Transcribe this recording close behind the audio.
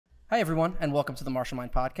Hi, everyone, and welcome to the Martial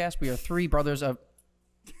Mind Podcast. We are three brothers of...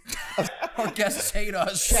 Our guests hate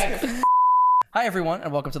us. Hi, everyone,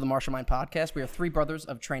 and welcome to the Martial Mind Podcast. We are three brothers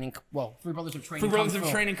of training... Well, three brothers of training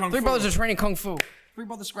kung fu. Three brothers of training kung fu. Three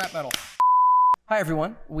brothers scrap metal. Hi,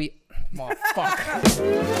 everyone. Oh, fuck.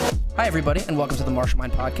 Hi, everybody, and welcome to the Martial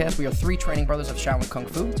Mind Podcast. We are three training brothers of Shaolin Kung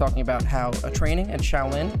Fu, talking about how training and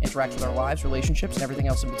Shaolin interact with our lives, relationships, and everything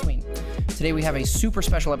else in between. Today, we have a super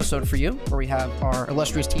special episode for you, where we have our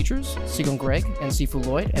illustrious teachers, Gregg and Shifu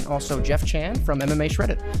Lloyd, and also Jeff Chan from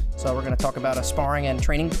MMASHREDDED. So we're going to talk about a sparring and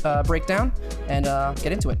training breakdown, and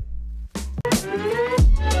get into it.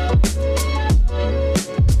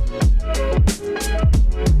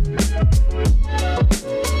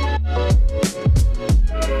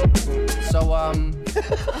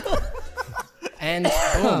 And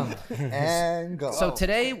boom. And go. So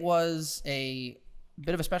today was a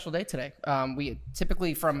bit of a special day today. We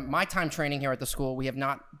typically, from my time training here at the school, we have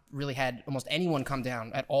not really had almost anyone come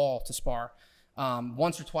down at all to spar.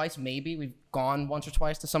 Once or twice, maybe. We've gone once or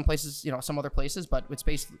twice to some places, you know, some other places, but it's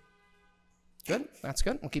basically... Good. That's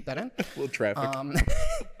good. We'll keep that in. A little traffic.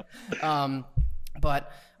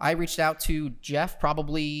 But I reached out to Jeff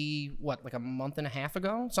probably, what, like a month and a half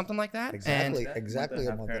ago? Something like that? Exactly, and exactly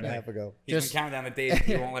a month and a half ago. He's been counting down the days.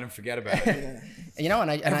 You won't let him forget about it. You know,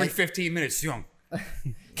 every 15 minutes, young.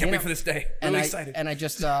 Can't wait for this day. Really excited. And I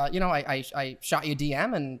just, you know, I shot you a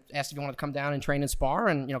DM and asked if you wanted to come down and train and spar.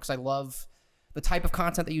 And, you know, because I love the type of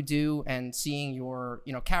content that you do, and seeing your,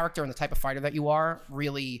 you know, character and the type of fighter that you are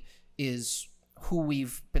really is who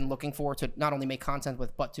we've been looking for to not only make content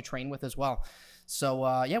with, but to train with as well.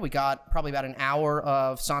 So yeah, we got probably about an hour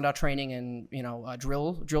of Sanda training and, you know,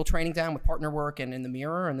 drill training down with partner work and in the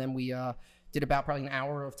mirror, and then we did about probably an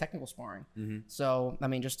hour of technical sparring. So I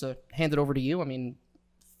mean, just to hand it over to you, I mean,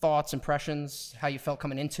 thoughts, impressions, how you felt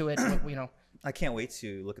coming into it, you know. I can't wait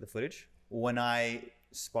to look at the footage. When I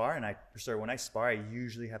spar, when I spar, I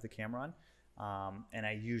usually have the camera on, and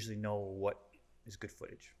I usually know what is good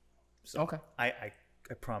footage. So okay. I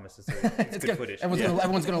promise it's good footage.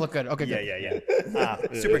 Everyone's gonna look good. Okay, good. Yeah.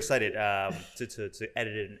 Super excited to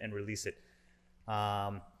edit it and release it.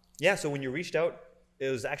 Yeah, so when you reached out, it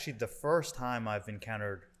was actually the first time I've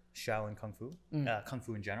encountered Shaolin Kung Fu, Kung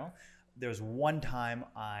Fu in general. There was one time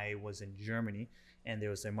I was in Germany, and there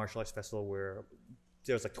was a martial arts festival where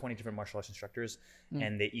there was like 20 different martial arts instructors,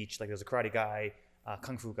 and they each, like, there was a karate guy,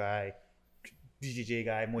 Kung Fu guy, BJJ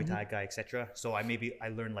guy, Muay Thai guy, etc. So I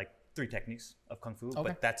learned like 3 techniques of Kung Fu,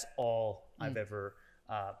 but that's all I've ever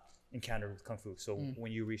encountered with Kung Fu. So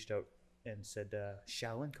when you reached out and said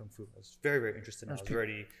Shaolin Kung Fu, I was very, very interested. I was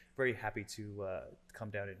very, very happy to come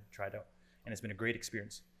down and try it out. And it's been a great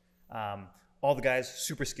experience. All the guys,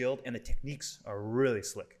 super skilled, and the techniques are really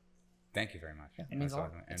slick. Thank you very much. Yeah, it means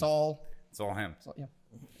it's all him. Yeah.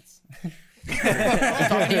 I'm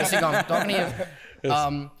talking to you, Sigong. Talking to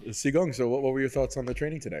you. Sigong, so what were your thoughts on the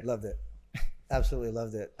training today? Loved it. Absolutely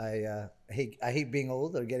loved it. I hate being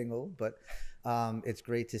old or getting old, but it's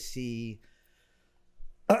great to see.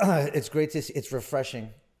 It's refreshing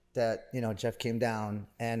that, you know, Jeff came down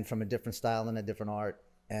and from a different style and a different art,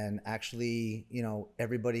 and actually, you know,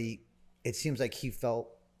 everybody. It seems like he felt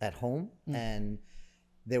at home, and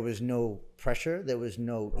there was no pressure, there was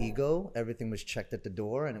no ego. Everything was checked at the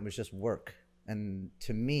door, and it was just work. And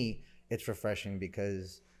to me, it's refreshing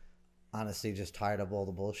because, honestly, just tired of all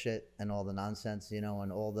the bullshit and all the nonsense, you know,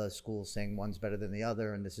 and all the schools saying one's better than the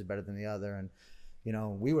other and this is better than the other. And, you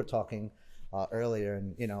know, we were talking earlier,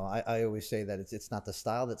 and, you know, I always say that it's not the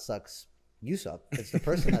style that sucks, you suck. It's the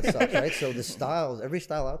person that sucks, right? So the styles, every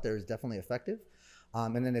style out there is definitely effective.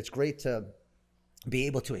 And then it's great to be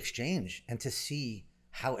able to exchange and to see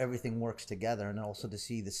how everything works together, and also to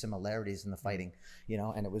see the similarities in the fighting, you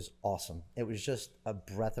know, and it was awesome. It was just a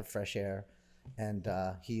breath of fresh air. And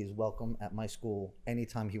he is welcome at my school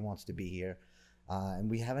anytime he wants to be here. And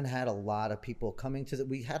we haven't had a lot of people coming to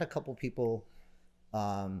we had a couple people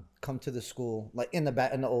come to the school. Like in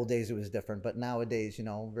the old days, it was different, but nowadays, you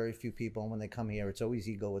know, very few people. And when they come here, it's always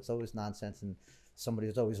ego, it's always nonsense, and somebody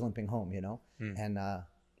is always limping home, you know. And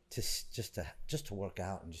just to work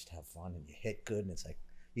out and just have fun, and you hit good, and it's like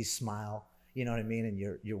you smile, you know what I mean, and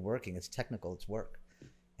you're working. It's technical, it's work,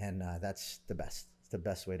 and that's the best. It's the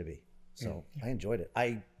best way to be. So I enjoyed it.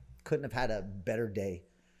 I couldn't have had a better day.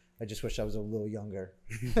 I just wish I was a little younger.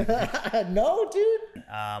 No, dude.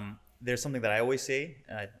 There's something that I always say,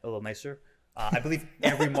 a little nicer. I believe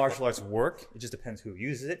every martial arts work. It just depends who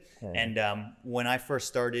uses it. And when I first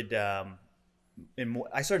started, I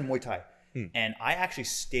started Muay Thai, and I actually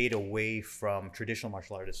stayed away from traditional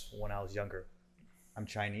martial artists when I was younger. I'm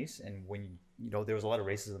Chinese, and when you know, there was a lot of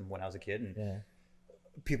racism when I was a kid, and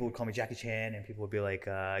people would call me Jackie Chan, and people would be like,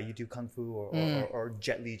 you do Kung Fu or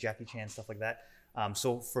Jet Li, Jackie Chan, stuff like that.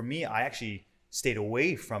 So for me, I actually stayed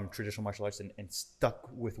away from traditional martial arts and stuck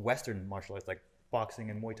with Western martial arts like boxing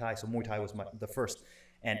and Muay Thai. So Muay Thai was the first.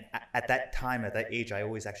 And at that time, at that age, I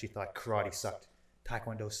always actually thought karate sucked,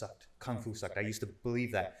 Taekwondo sucked, Kung Fu sucked. I used to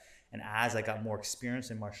believe that. And as I got more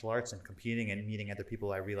experience in martial arts and competing and meeting other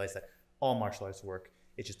people, I realized that all martial arts work.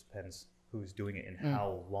 It just depends who's doing it and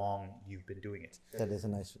how long you've been doing it. That is a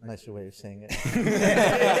nicer way of saying it.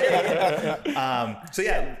 So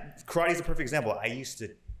yeah, karate is a perfect example. I used to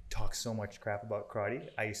talk so much crap about karate.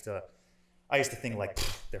 I used to think like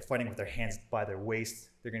they're fighting with their hands by their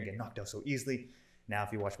waist. They're gonna get knocked out so easily. Now,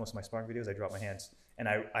 if you watch most of my sparring videos, I drop my hands, and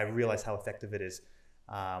I realize how effective it is.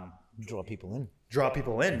 Draw people in. Draw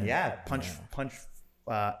people in, yeah. Punch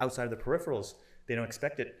outside of the peripherals. They don't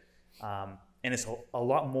expect it, and it's a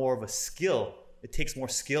lot more of a skill. It takes more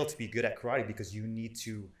skill to be good at karate because you need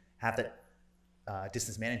to have that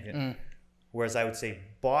distance management. Whereas I would say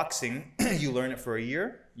boxing, you learn it for a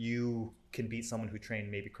year, you can beat someone who trained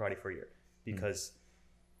maybe karate for a year because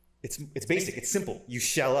it's basic, it's simple. You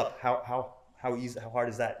shell up. How hard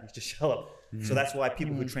is that? You just shell up. So that's why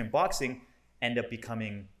people who train boxing end up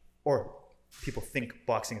becoming, or people think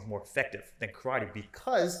boxing is more effective than karate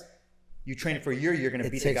because you train it for a year, you're going to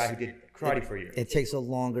beat the guy who did karate for a year. It takes a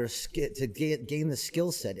longer to gain the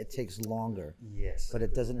skill set. It takes longer. Yes. But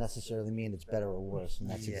it doesn't necessarily mean it's better or worse, and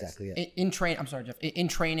that's exactly it. I'm sorry, Jeff. In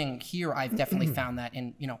training here, I've definitely found that.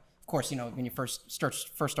 And of course, when you first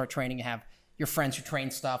start training, you have your friends who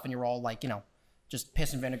train stuff, and you're all like, just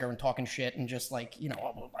piss and vinegar and talking shit and just like,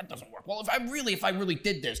 oh, well, that doesn't work. Well, if I really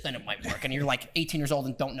did this, then it might work. And you're like 18 years old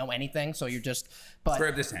and don't know anything. So you're just, but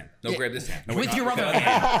grab this hand. No, grab this hand. No, with your other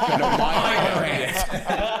hand. No, my other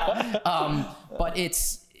hand. But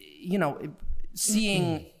it's,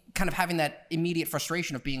 seeing kind of having that immediate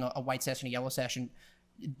frustration of being a white session, a yellow session,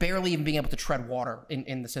 barely even being able to tread water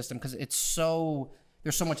in the system. Cause there's so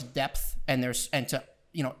much depth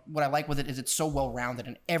what I like with it is it's so well-rounded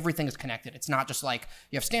and everything is connected. It's not just like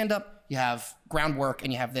you have stand-up, you have groundwork,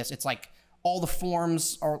 and you have this. It's like all the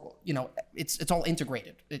forms are, it's all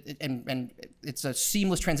integrated. And it's a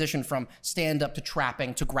seamless transition from stand-up to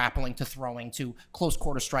trapping to grappling to throwing to close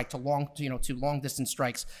quarter strike to long distance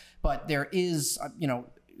strikes. But there is,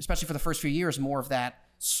 especially for the first few years, more of that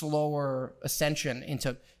slower ascension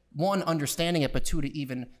into one, understanding it, but two, to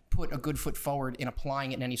even put a good foot forward in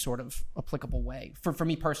applying it in any sort of applicable way. For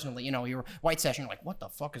me personally, your white session, you're like,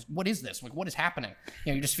 what is this? Like, what is happening?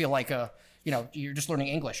 You just feel like, you're just learning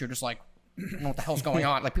English. You're just like, I don't know what the hell's going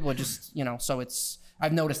on. Like people are just, so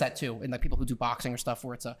I've noticed that too. And like people who do boxing or stuff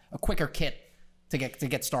where it's a quicker kit to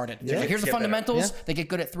get started. Yeah. Like, here's the fundamentals. Yeah. They get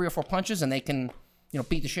good at 3 or 4 punches and they can,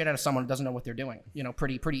 beat the shit out of someone who doesn't know what they're doing,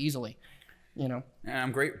 pretty easily, And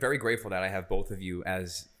I'm very grateful that I have both of you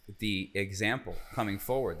as the example coming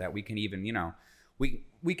forward, that we can even,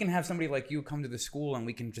 we can have somebody like you come to the school and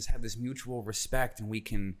we can just have this mutual respect, and we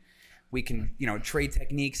can trade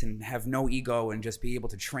techniques and have no ego and just be able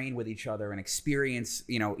to train with each other and experience,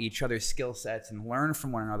 each other's skill sets and learn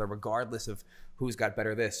from one another, regardless of who's got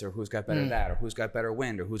better this or who's got better that or who's got better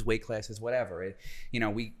wind or whose weight class is whatever.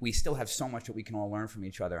 We still have so much that we can all learn from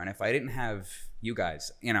each other. And if I didn't have you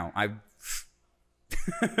guys,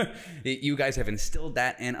 you guys have instilled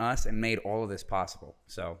that in us and made all of this possible.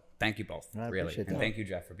 So thank you both, really. And thank you,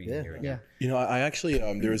 Jeff, for being here again. Yeah. I actually,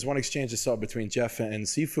 there was one exchange I saw between Jeff and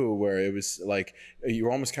Shifu where it was like, you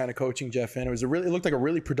were almost kind of coaching Jeff in. It looked like a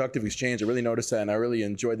really productive exchange. I really noticed that, and I really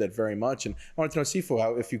enjoyed that very much. And I wanted to know,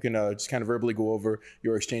 Shifu, if you can just kind of verbally go over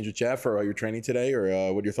your exchange with Jeff or your training today,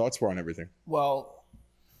 or what your thoughts were on everything. Well,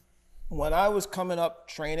 when I was coming up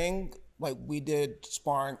training, like we did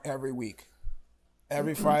sparring every week.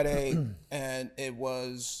 Every Friday, and it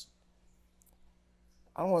was,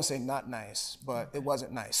 I don't want to say not nice, but it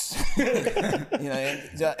wasn't nice.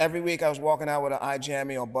 Every week I was walking out with an eye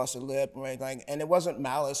jammy or busted lip or anything, and it wasn't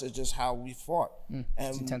malice, it's just how we fought. And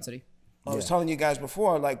it's intensity. I was telling you guys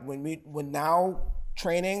before, like when now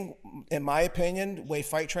training, in my opinion, the way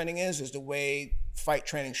fight training is the way fight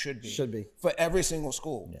training should be. Should be. For every single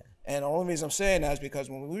school. Yeah. And the only reason I'm saying that is because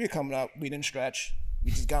when we were coming up, we didn't stretch. We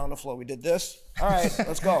just got on the floor. We did this. All right,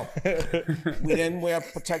 let's go. We didn't wear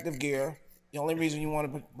protective gear. The only reason you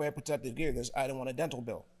want to wear protective gear is I didn't want a dental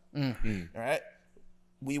bill. All right?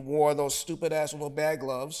 We wore those stupid ass little bag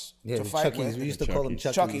gloves to fight with. We used to call them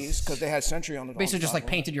Chuckies because they had Sentry on the basically just like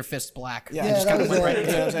painted your fists black. Yeah, just kind of went right. You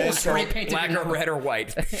know what I'm saying? Spray painted black or red or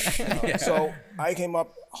white. So I came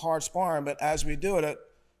up hard sparring, but as we do it,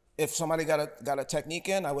 if somebody got a technique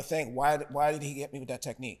in, I would think, why did he get me with that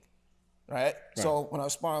technique? Right? So when I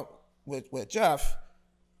was sparring with Jeff,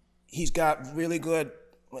 he's got really good.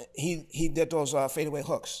 He did those fadeaway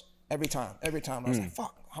hooks every time. I was like,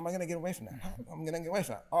 fuck, how am I gonna get away from that? I'm gonna get away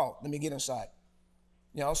from that. Oh, let me get inside.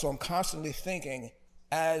 You know, so I'm constantly thinking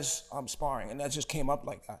as I'm sparring, and that just came up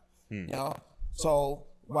like that. You know, so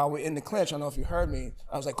while we're in the clinch, I don't know if you heard me,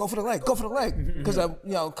 I was like, go for the leg,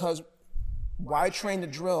 because why train the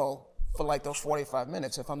drill for like those 45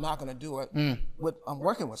 minutes if I'm not gonna do it I'm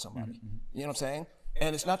working with somebody. You know what I'm saying?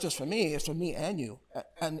 And it's not just for me, it's for me and you,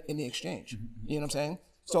 and in the exchange. You know what I'm saying?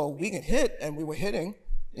 So we can hit, and we were hitting,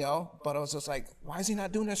 you know, but I was just like, why is he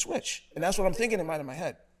not doing that switch? And that's what I'm thinking in my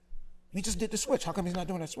head. We just did the switch. How come he's not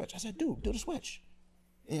doing that switch? I said, dude, do the switch.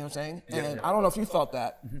 You know what I'm saying? And I don't know if you felt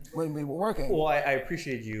that when we were working. Well, I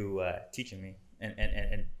appreciate you teaching me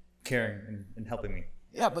and caring and helping me.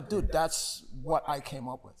 Yeah, but dude, that's what I came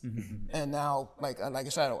up with. And now, like I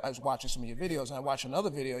said, I was watching some of your videos, and I watched another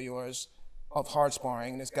video of yours of hard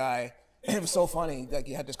sparring. And this guy, it was so funny, like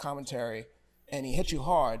you had this commentary, and he hit you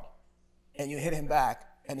hard, and you hit him back,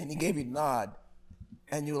 and then he gave you a nod,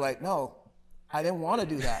 and you were like, no, I didn't want to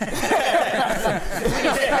do that.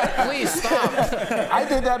 Please stop. I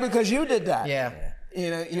did that because you did that. Yeah. You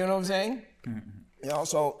know what I'm saying? You know,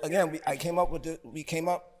 so again, we came up with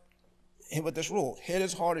this rule: hit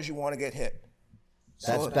as hard as you want to get hit.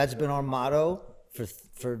 That's been our motto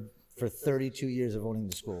for 32 years of owning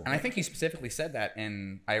the school. And I think he specifically said that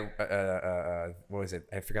in what was it?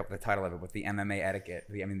 I forgot what the title of it, but the MMA etiquette.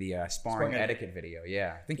 The sparring etiquette video.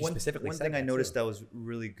 Yeah, I think he specifically said that. One thing I noticed that was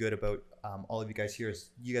really good about all of you guys here is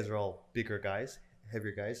you guys are all bigger guys,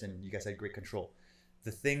 heavier guys, and you guys had great control.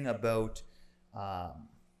 The thing about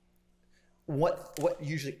what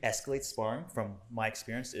usually escalates sparring, from my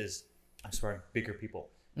experience, is I'm sparring bigger people,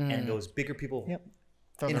 and those bigger people,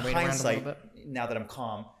 in hindsight, now that I'm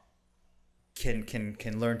calm, can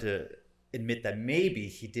learn to admit that maybe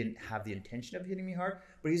he didn't have the intention of hitting me hard,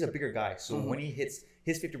 but he's a bigger guy. So when he hits,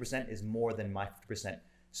 his 50% is more than my 50%.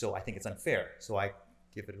 So I think it's unfair. So I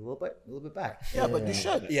give it a little bit back. Yeah, but you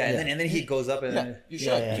should. Yeah, and then he goes up and then you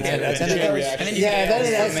should.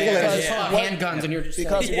 Handguns, and you're just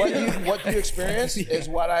because what you experience is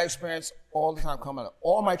what I experience all the time coming up.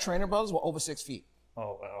 All my trainer brothers were over 6 feet.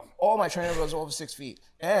 Oh wow. All my trainer brothers were over 6 feet,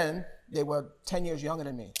 and they were 10 years younger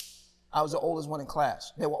than me. I was the oldest one in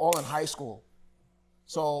class. They were all in high school.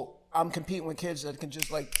 So I'm competing with kids that can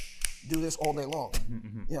just like do this all day long.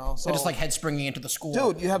 You know, so they're just like head springing into the school.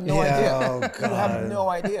 Dude, you have no idea. Oh, God. You have no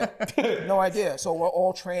idea. No idea. So we're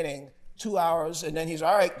all training 2 hours, and then he's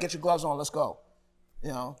all right, get your gloves on, let's go. You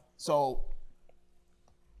know, so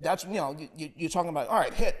that's, you know, you're talking about, all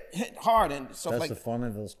right, hit hard and stuff. That's like the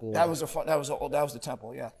Farmerville school. that was the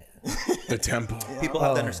temple, yeah. The temple. People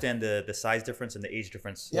have to understand the size difference and the age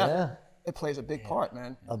difference. Yeah. It plays a big part,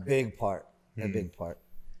 man. A big part. A big part.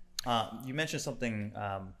 You mentioned something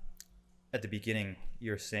at the beginning.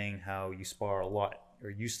 You're saying how you spar a lot, or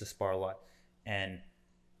used to spar a lot, and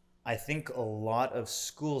I think a lot of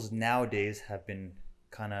schools nowadays have been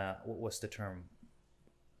kind of, what's the term,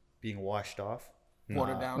 being washed off.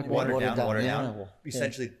 Watered down. Watered down.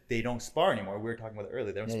 Essentially, they don't spar anymore. We were talking about it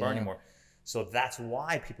earlier. They don't spar anymore. So that's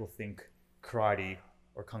why people think karate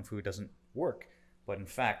or kung fu doesn't work. But in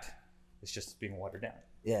fact, it's just being watered down.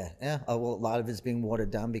 Yeah. Well, a lot of it's being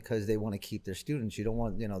watered down because they want to keep their students. You don't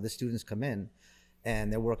want, the students come in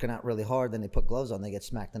and they're working out really hard, then they put gloves on, they get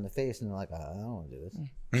smacked in the face, and they're like, I don't want to do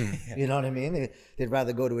this. You know what I mean? They'd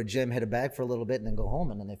rather go to a gym, hit a bag for a little bit, and then go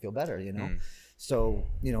home, and then they feel better, So,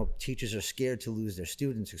 teachers are scared to lose their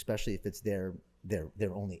students, especially if it's their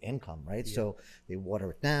only income, right? Yeah. So they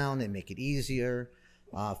water it down, they make it easier.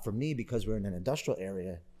 For me, because we're in an industrial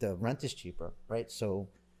area, the rent is cheaper, right? So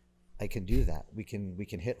I can do that. We can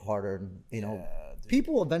hit harder, and,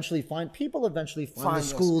 people eventually find the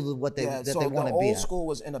school what they want to be. So the old school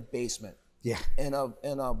was in a basement. Yeah. In an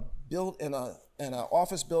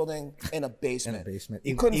office building in a basement. In a basement.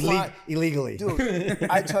 You couldn't find illegally. Dude,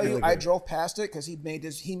 I tell you, I drove past it because he made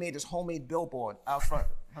this homemade billboard out front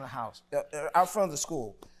of the house, out front of the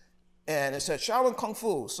school, and it said Shaolin Kung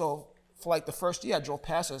Fu. So for like the first year I drove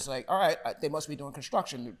past it, it's like, all right, they must be doing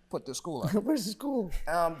construction to put the school up. Where's the school?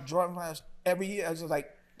 Driving past every year, I was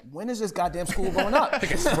like, when is this goddamn school going up? Like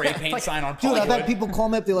a spray paint sign on Dude, I've had people call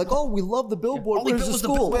me up, they're like, oh, we love the billboard. Where's the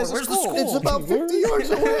school? Where's the school? It's about 50 yards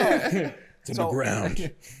away. It's in the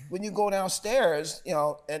ground. When you go downstairs,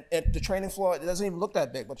 and the training floor, it doesn't even look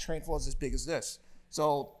that big, but the training floor is as big as this.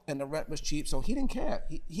 So, and the rent was cheap, so he didn't care.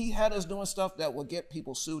 He had us doing stuff that would get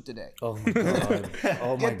people sued today. Oh my God.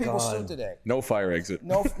 Get people sued today. No fire exit.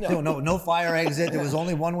 No fire exit. There was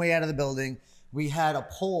only one way out of the building. We had a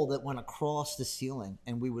pole that went across the ceiling,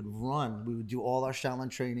 and we would do all our Shaolin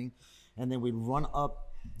training, and then we'd run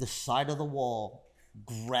up the side of the wall,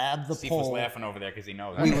 grab the Sifu's pole. laughing over there because he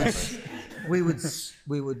knows. We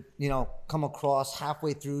would, you know, come across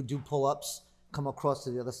halfway through, do pull-ups, come across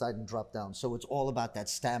to the other side and drop down. So it's all about that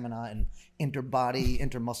stamina and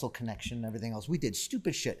intermuscle connection and everything else. We did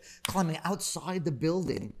stupid shit, climbing outside the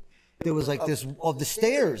building. There was like this of the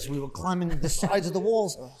stairs. We were climbing the sides of the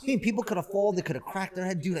walls. I mean, people could have fallen. They could have cracked their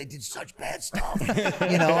head. Dude, I did such bad stuff.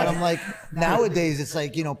 You know, and I'm like, nowadays it's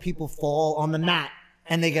like, you know, people fall on the mat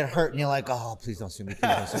and they get hurt, and you're like, oh, please don't sue me. Please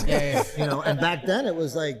don't sue me. Yeah. You know, and back then it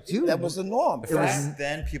was like, dude, That was the norm. Back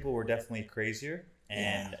then, people were definitely crazier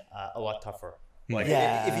and a lot tougher. Like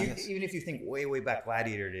even if you think way back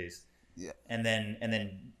gladiator days, and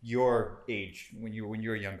then your age when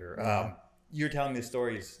you're younger, you're telling me the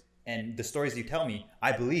stories, and the stories you tell me,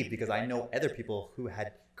 I believe because I know other people who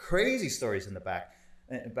had crazy stories in the back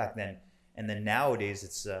then. And then nowadays,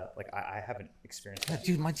 it's like I haven't experienced that.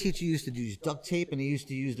 Dude, my teacher used to use duct tape, and he used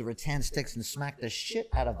to use the rattan sticks and smack the shit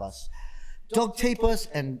out of us. Duct tape us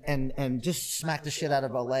and just smack the shit out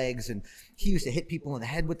of our legs. And he used to hit people in the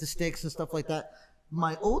head with the sticks and stuff like that.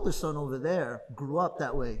 My older son over there grew up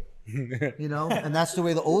that way, you know, and that's the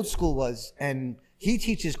way the old school was. And he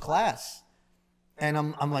teaches class. And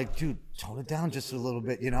I'm like, dude, tone it down just a little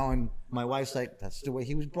bit, you know. And my wife's like, that's the way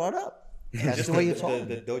he was brought up. That's the way you talk.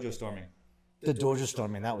 The dojo storming. The dojo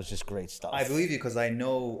storming, that was just great stuff. I believe you because I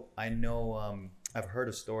know. I've heard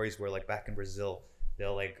of stories where like back in Brazil,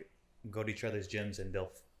 they'll like go to each other's gyms and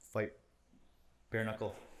they'll fight bare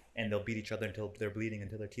knuckle, and they'll beat each other until they're bleeding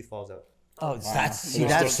until their teeth falls out. Oh, that's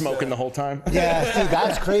Still smoking the whole time. Yeah, see,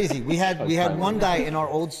 that's crazy. We had one guy in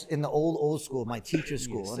the old school, my teacher's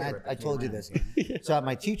school, and I told you this. So at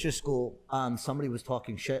my teacher's school, somebody was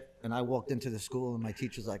talking shit, and I walked into the school, and my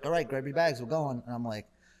teacher's like, "All right, grab your bags, we're going." And I'm like,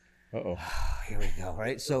 here we go,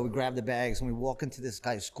 right? So we grab the bags and we walk into this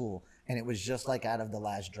guy's school, and it was just like out of The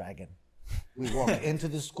Last Dragon. We walked into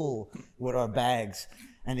the school with our bags,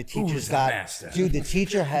 and the teacher's dude, the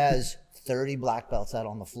teacher has 30 black belts out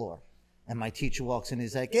on the floor. And my teacher walks in,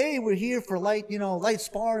 he's like, "Hey, we're here for light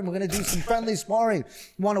sparring. We're gonna do some friendly sparring.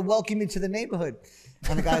 Want to welcome you to the neighborhood."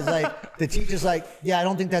 And the teacher's like, "Yeah, I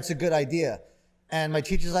don't think that's a good idea." And my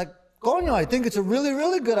teacher's like, "Coño, I think it's a really,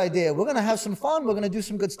 really good idea. We're gonna have some fun. We're gonna do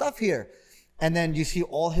some good stuff here." And then you see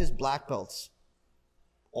all his black belts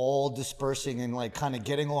all dispersing and like kind of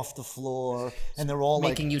getting off the floor, and they're all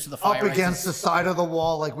making like use of the fire up against the side of the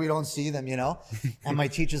wall, like we don't see them, you know. And my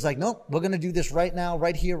teacher's like, "Nope, we're gonna do this right now,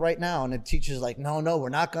 right here, right now." And the teacher's like, "No, we're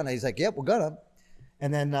not gonna." He's like, "Yep, we're gonna."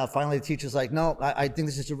 And then finally the teacher's like, "No, I think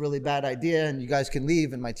this is a really bad idea, and you guys can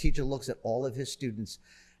leave." And my teacher looks at all of his students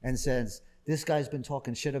and says, "This guy's been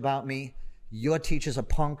talking shit about me. Your teacher's a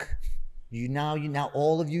punk. You now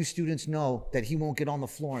all of you students know that he won't get on the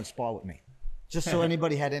floor and spar with me." Just so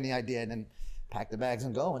anybody had any idea, and then pack the bags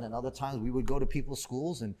and go. And then other times we would go to people's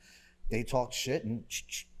schools and they talk shit and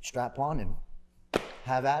strap on and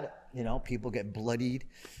have at it. You know, people get bloodied,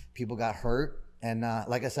 people got hurt. And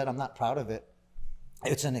like I said, I'm not proud of it.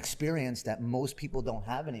 It's an experience that most people don't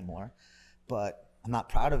have anymore, but I'm not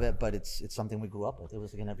proud of it, but it's something we grew up with. It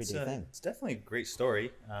was like an everyday thing. It's definitely a great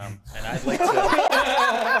story, and I'd like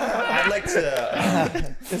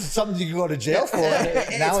to. This is something you can go to jail for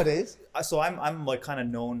nowadays. So I'm like kind of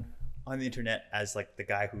known on the internet as like the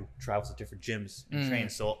guy who travels to different gyms and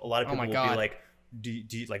trains. So a lot of people will be like, "Do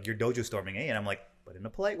you like your dojo storming, eh?" And I'm like, but in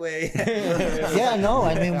a polite way. Yeah, no,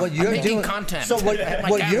 I mean what you're doing. Content. So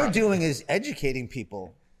what you're doing is educating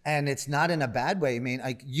people. And it's not in a bad way. I mean,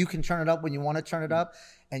 like you can turn it up when you want to turn it up,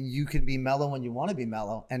 and you can be mellow when you want to be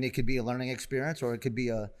mellow, and it could be a learning experience, or it could be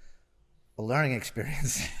a learning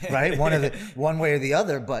experience, right? One way or the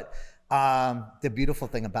other. But the beautiful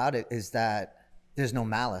thing about it is that there's no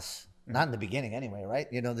malice, not in the beginning anyway,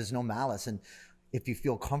 right? You know, there's no malice, and if you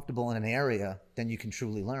feel comfortable in an area, then you can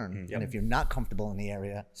truly learn. And if you're not comfortable in the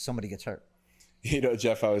area, somebody gets hurt. You know,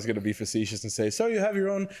 Jeff, I was going to be facetious and say, "So you have your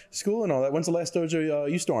own school and all that. When's the last dojo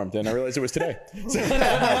you stormed?" And I realized it was today.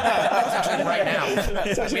 Actually, right now.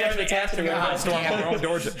 We actually asked her to storm our own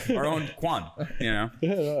dojo, our own Quan. You know.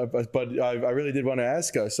 Yeah, but I really did want to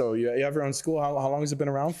ask. So you have your own school. How long has it been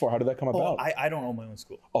around for? How did that come about? I don't own my own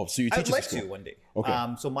school. Oh, so you teach I'd like at school? to one day.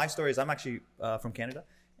 Okay. So my story is I'm actually from Canada,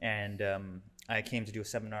 and I came to do a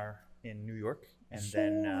seminar in New York, and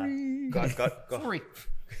then got Sorry.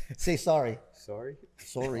 Say sorry. Sorry.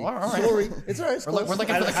 Sorry. All right. Sorry. It's all right. We're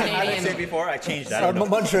looking for the I Canadian. said before. I changed that. I don't know.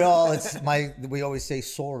 Montreal, we always say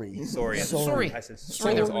sorry. Sorry. Sorry. I said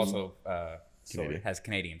So there's also has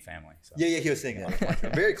Canadian family. So. Yeah, he was saying it.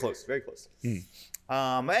 Very close, very close.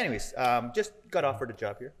 But anyways, just got offered a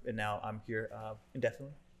job here, and now I'm here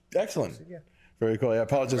indefinitely. Excellent. Yeah. Very cool. Yeah, I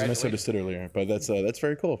apologize, I misunderstood earlier, but that's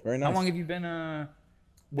very cool. Very nice. How long have you been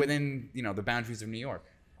within the boundaries of New York?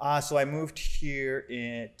 So I moved here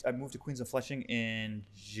I moved to Queens and Flushing in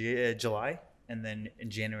July, and then in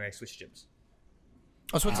January I switched gyms.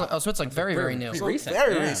 Oh, so it's like very, very new. Recent.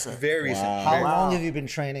 Very recent. Very recent. How long have you been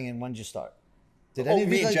training, and when did you start? Did any of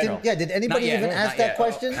me you in guys, general. did anybody yet. even Not ask yet. that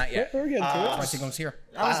question? Not yet. We're getting to it. That's why Sigong's here.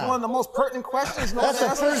 That was one of the most pertinent questions. That's the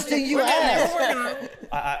first thing you asked.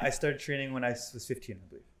 I started training when I was 15, I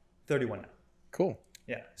believe. 31 now. Cool.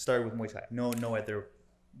 Yeah, started with Muay Thai. No other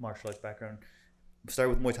martial arts background.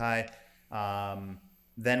 Started with Muay Thai.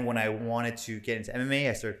 Then when I wanted to get into MMA,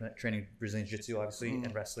 I started training Brazilian Jiu-Jitsu, obviously,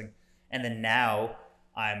 and wrestling. And then now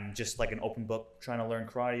I'm just like an open book, trying to learn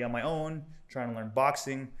karate on my own, trying to learn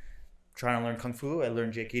boxing, trying to learn Kung Fu. I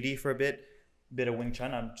learned JKD for a bit of Wing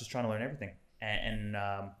Chun. I'm just trying to learn everything. And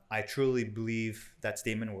I truly believe that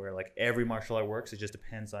statement where like every martial art works. It just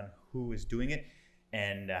depends on who is doing it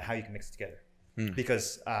and how you can mix it together.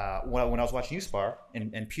 Because when I was watching you spar,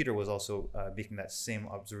 and Peter was also making that same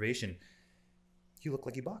observation, you look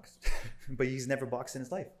like you box, but he's never boxed in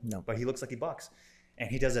his life. No. But he looks like he boxed. And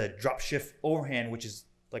he does a drop shift overhand, which is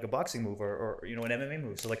like a boxing move or an MMA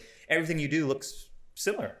move. So like everything you do looks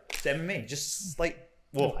similar to MMA, just slight.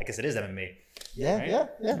 Well, I guess it is MMA. Yeah.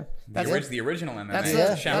 That's the original MMA.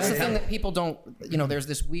 That's the thing that people don't. There's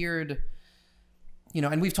this weird.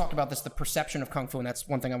 And we've talked about this, the perception of Kung Fu, and that's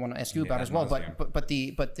one thing I want to ask you about as well. But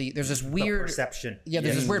there's this weird perception. Yeah,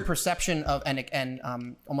 there's this weird perception of and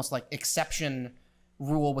almost like exception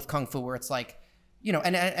rule with Kung Fu, where it's like,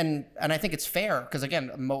 and I think it's fair because again,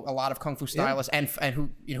 a lot of Kung Fu stylists and who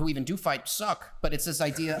even do fight suck. But it's this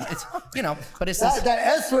idea, but it's this, that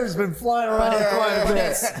S word's been flying around quite a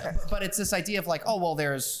bit. But it's this idea of like, oh well,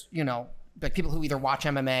 there's like people who either watch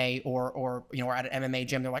MMA or are at an MMA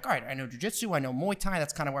gym. They're like, all right, I know jiu-jitsu, I know Muay Thai.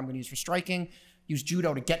 That's kind of what I'm going to use for striking. Use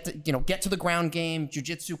judo to get to the ground game.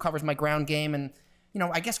 Jiu-jitsu covers my ground game, and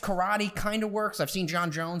I guess karate kind of works. I've seen John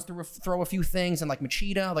Jones throw a few things, and like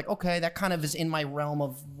Machida, like okay, that kind of is in my realm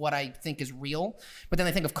of what I think is real. But then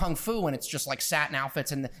I think of Kung Fu, and it's just like satin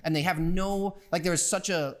outfits, and they have no like. There's such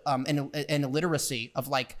an illiteracy of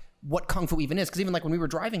like what Kung Fu even is. Because even like when we were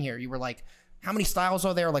driving here, you were like, how many styles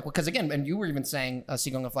are there? Like, because again, and you were even saying,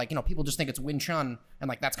 Sigong, of like, people just think it's Wing Chun, and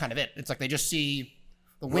like that's kind of it. It's like they just see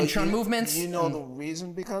the Wing Chun movements. The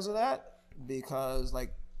reason because of that? Because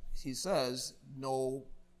like he says, no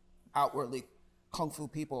outwardly Kung Fu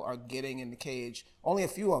people are getting in the cage. Only a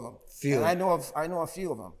few of them. And I know a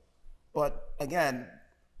few of them. But again,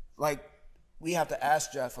 like we have to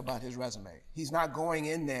ask Jeff about his resume. He's not going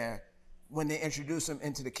in there when they introduce him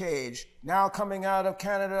into the cage. Now coming out of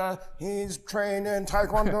Canada, he's trained in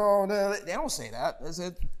Taekwondo. They don't say that. Is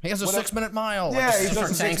it? He has a 6-minute mile. Yeah, he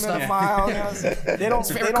does a 6-minute mile. They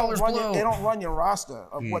don't run your roster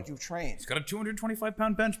of what you've trained. He's got a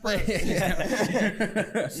 225-pound bench press.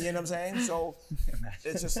 You know what I'm saying? So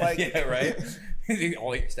it's just like right.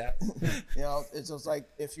 All your stats. It's just like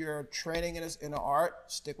if you're training in an art,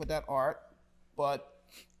 stick with that art, but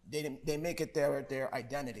they make it their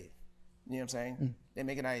identity. You know what I'm saying? They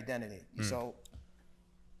make an identity. So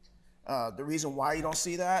the reason why you don't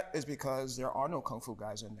see that is because there are no Kung Fu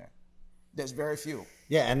guys in there. There's very few.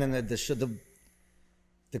 Yeah, and then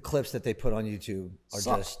the clips that they put on YouTube are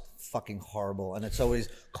just fucking horrible. And it's always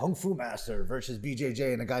Kung Fu Master versus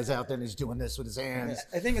BJJ, and the guy's out there and he's doing this with his hands.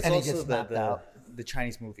 I think it's also the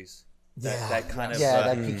Chinese movies. That kind of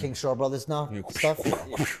that King Shaw Brothers stuff.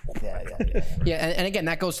 Yeah, and again,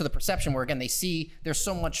 that goes to the perception where again they see there's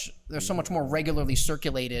so much more regularly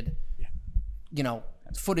circulated,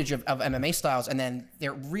 footage of MMA styles, and then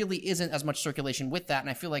there really isn't as much circulation with that. And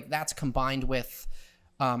I feel like that's combined with,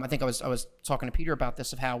 I think I was talking to Peter about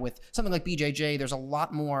this, of how with something like BJJ, there's a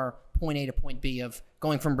lot more point A to point B of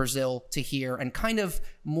going from Brazil to here, and kind of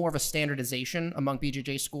more of a standardization among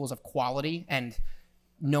BJJ schools of quality and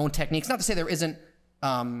known techniques. Not to say there isn't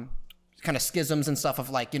kind of schisms and stuff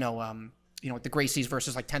of like the Gracies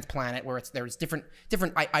versus like 10th Planet, where there's different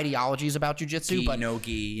ideologies about jiu-jitsu, but no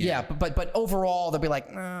gi, but overall they'll be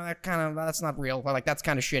like, that's not real, or like that's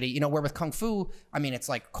kind of shitty. Where with Kung Fu, I mean, it's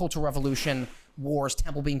like Cultural Revolution, wars,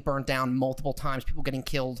 temple being burnt down multiple times, people getting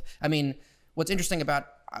killed. I mean, what's interesting about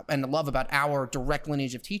and love about our direct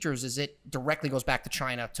lineage of teachers is it directly goes back to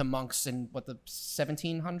China, to monks in the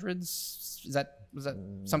 1700s. Was that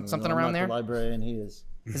something around there? The librarian, he is.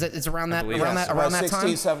 It's around that time?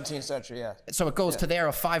 16th, 17th century, yeah. So it goes to there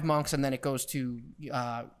of 5 monks, and then it goes to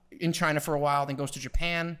in China for a while, then goes to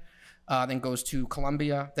Japan, then goes to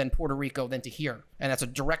Colombia, then Puerto Rico, then to here. And that's a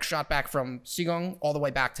direct shot back from Sigong all the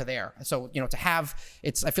way back to there. So, to have,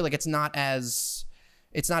 I feel like it's not as,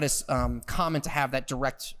 it's not as common to have that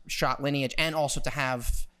direct shot lineage, and also to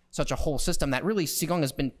have such a whole system that really Qigong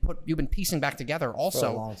has been you've been piecing back together also. For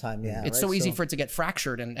a long time, yeah. It's so easy for it to get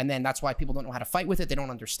fractured, and then that's why people don't know how to fight with it. They don't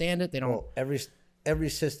understand it. They don't. Well, every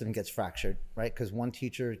system gets fractured, right? Because one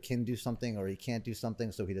teacher can do something or he can't do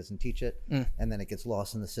something, so he doesn't teach it, and then it gets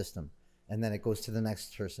lost in the system. And then it goes to the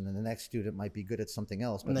next person, and the next student might be good at something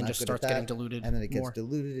else, but and then not just good starts at that. getting diluted. And then it gets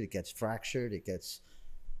diluted, it gets fractured, it gets.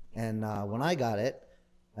 And when I got it,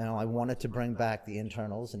 I wanted to bring back the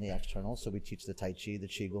internals and the externals, so we teach the Tai Chi, the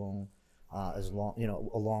Qigong,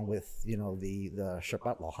 along with the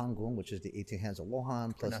Sherpat Lohangung, which is the 18 hands of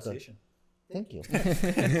Lohan, plus Pronunciation. Thank you.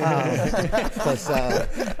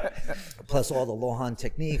 Plus all the Lohan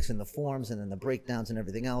techniques and the forms and then the breakdowns and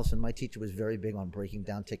everything else. And my teacher was very big on breaking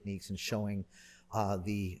down techniques and showing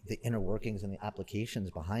the inner workings and the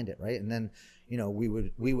applications behind it, right? And then we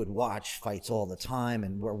would watch fights all the time,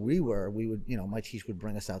 and where we would my teacher would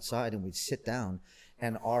bring us outside and we'd sit down,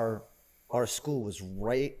 and our school was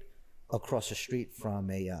right across the street from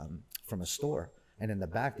a store, and in the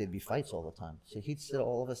back there'd be fights all the time. So he'd sit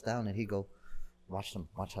all of us down and he'd go, watch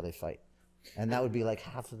how they fight. And that would be like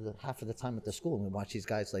half of the time at the school, and we'd watch these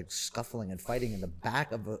guys like scuffling and fighting in the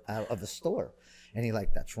back of a store. And he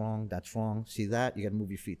like, that's wrong, see that, you gotta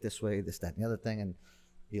move your feet this way, this, that, and the other thing, and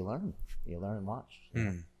you learn and watch.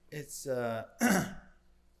 It's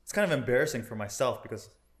it's kind of embarrassing for myself because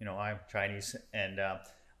I'm Chinese and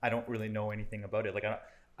I don't really know anything about it. Like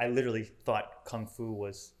I literally thought Kung Fu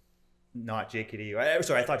was not JKD.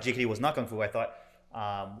 Sorry, I thought JKD was not Kung Fu. I thought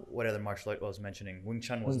what other martial art I was mentioning, Wing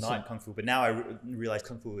Chun was not Kung Fu. But now I realize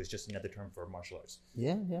Kung Fu is just another term for martial arts.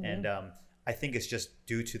 Yeah. And I think it's just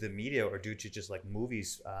due to the media or due to just like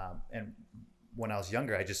movies. And when I was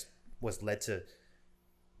younger, I just was led to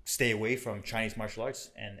stay away from Chinese martial arts,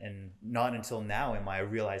 and not until now am I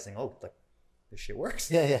realizing, like, this shit works.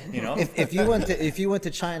 Yeah. If you went to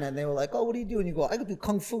China and they were like, oh, what do you do? And you go, I could do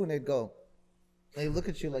Kung Fu, and they'd go, they look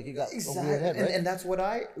at you like you got a weird head, right? And that's what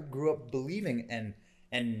I grew up believing,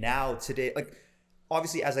 and now today, like,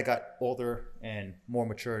 obviously as I got older and more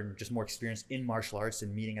mature and just more experienced in martial arts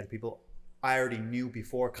and meeting other people, I already knew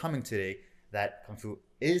before coming today that Kung Fu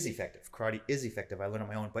is effective, karate is effective. I learned on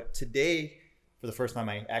my own, but today, for the first time,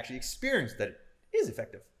 I actually experienced that it is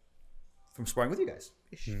effective from sparring with you guys.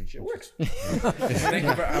 It works. Thank you.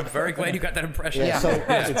 I'm very glad you got that impression. Yeah. So,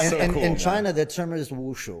 It's so cool, in man. China, the term is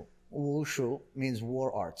wushu. Wushu means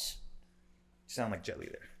war arts. You sound like Jelly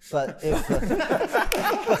there. But if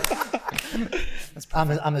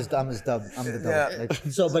I'm his dub. I'm the dub. Yeah. Like,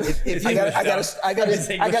 so, but if I you, got a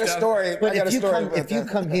story. but I got a story. if you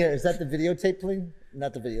come here, is that the videotape playing?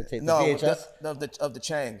 Not the videotape. no, the VHS. of the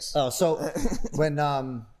chains. Oh, so when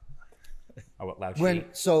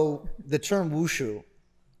so the term wushu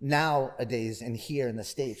nowadays and here in the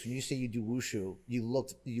States, when you say you do wushu, you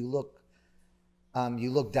look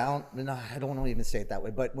down. No, I don't want to even say it that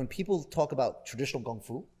way. But when people talk about traditional kung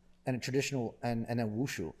fu and a traditional and a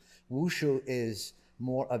wushu is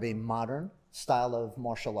more of a modern style of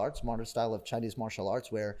martial arts, modern style of Chinese martial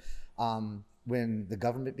arts, where when the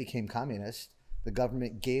government became communist, the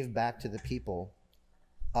government gave back to the people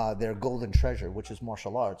their golden treasure, which is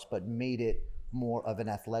martial arts, but made it more of an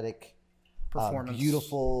athletic, Performance.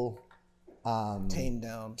 beautiful,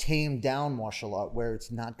 tamed down martial art, where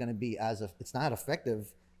it's not going to be it's not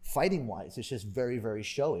effective fighting wise. It's just very, very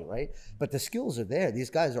showy, right? But the skills are there. These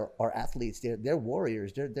guys are athletes. They're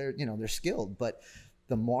warriors. They're skilled, but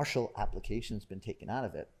the martial application's been taken out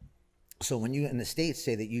of it. So when you in the States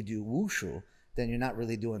say that you do wushu, then you're not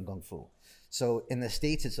really doing kung fu. So in the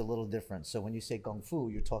States, it's a little different. So when you say kung fu,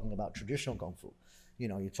 you're talking about traditional kung fu.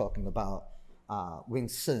 You're talking about Wing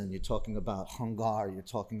Tsun, you're talking about Hung Gar, you're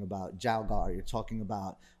talking about Jiao Gar, you're talking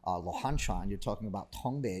about Lohan Chuan, you're talking about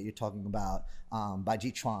Tongbei, you're talking about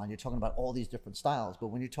Baiji Chuan, you're talking about all these different styles. But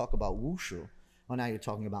when you talk about wushu, well, now you're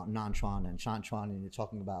talking about Nan Chuan and Shan Chuan, and you're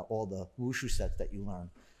talking about all the wushu sets that you learn,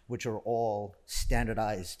 which are all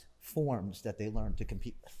standardized forms that they learn to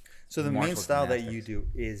compete with. So the main style that you do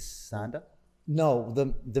is Sanda? No,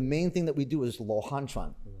 the main thing that we do is Lohan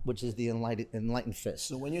Chuan, which is the enlightened fist.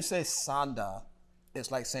 So when you say Sanda,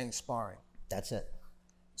 it's like saying sparring. That's it.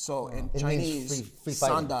 So in It means Chinese, free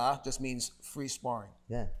fighting. Sanda just means free sparring.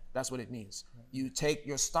 Yeah. That's what it means. You take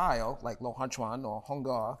your style, like Lohan Chuan or Hung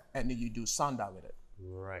Gar, and then you do Sanda with it.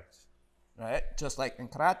 Right. Right? Just like in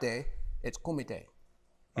karate, it's kumite.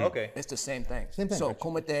 Okay. It's the same thing. Same thing, So right.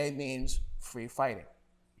 kumite means free fighting.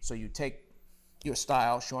 So you take your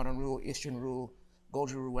style, Shonan rule, Ishin rule,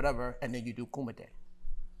 Goju rule, whatever, and then you do kumite.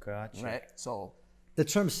 Gotcha. Right? So The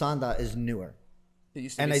term Sanda is newer. it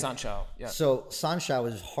used to be Sanshao. Yeah. So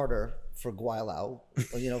Sanshao is harder Guailao,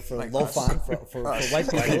 for Lofan, for white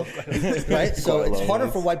people, right? So it's harder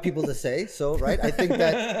for white people to say. So right, I think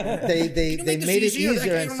that they made it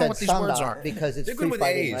easier and said Sanda because it's free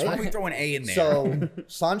fighting, right? Why don't we throw an A in there? So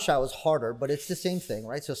Sanshao is harder, but it's the same thing,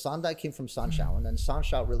 right? So Sandai came from Sanshao, and then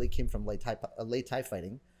Sanshao really came from Lei Tai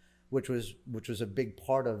fighting, which was a big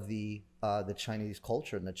part of the Chinese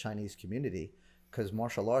culture and the Chinese community, because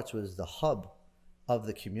martial arts was the hub of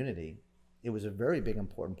the community. It was a very big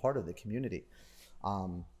important part of the community.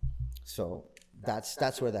 So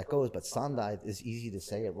that's where that goes. But Sandai is easy to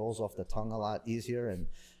say. It rolls off the tongue a lot easier. And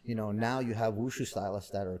now you have wushu stylists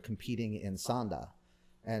that are competing in Sanda,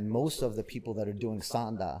 and most of the people that are doing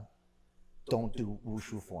Sanda don't do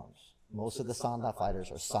wushu forms. Most of the Sanda fighters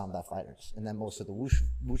are Sanda fighters, and then most of the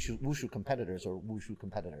wushu competitors are wushu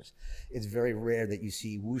competitors. It's very rare that you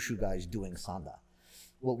see wushu guys doing Sanda.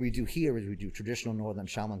 What we do here is we do traditional Northern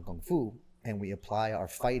Shaolin Kung Fu, and we apply our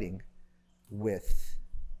fighting with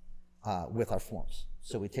our forms.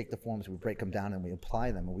 So we take the forms, we break them down, and we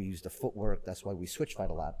apply them, and we use the footwork. That's why we switch fight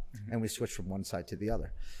a lot, and we switch from one side to the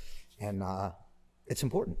other. And it's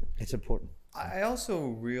important. It's important. I also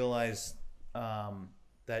realized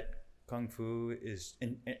that Kung Fu is,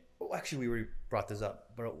 actually we already brought this up,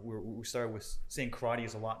 but we started with saying karate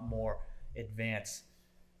is a lot more advanced.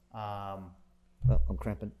 Well, I'm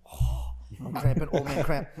cramping. I'm cramping. Old man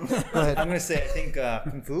cramp. Go ahead. I'm gonna say I think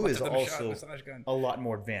Kung Fu is also a lot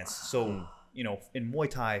more advanced. So in Muay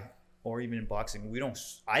Thai or even in boxing,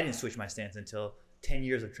 I didn't switch my stance until 10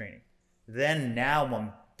 years of training. Then now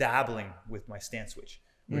I'm dabbling with my stance switch,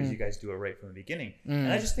 whereas you guys do it right from the beginning.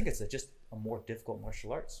 And I just think it's just a more difficult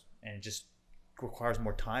martial arts, and it just requires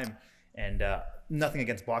more time. And nothing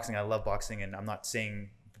against boxing. I love boxing, and I'm not saying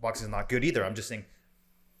boxing is not good either. I'm just saying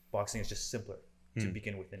boxing is just simpler to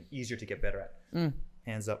begin with and easier to get better at.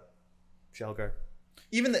 Hands up, shell guard.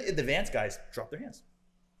 Even the advanced guys drop their hands,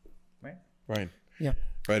 right? Right. Yeah.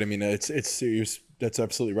 Right. I mean, it's serious. That's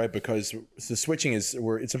absolutely right, because the switching it's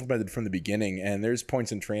implemented from the beginning, and there's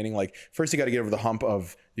points in training. Like, first you got to get over the hump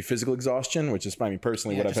of the physical exhaustion, which is, I mean,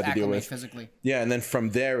 personally what I've had to deal with physically. Yeah. And then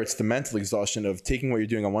from there, it's the mental exhaustion of taking what you're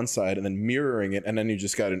doing on one side and then mirroring it. And then you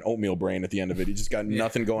just got an oatmeal brain at the end of it. You just got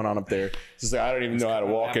nothing going on up there. It's just like, I don't even know how to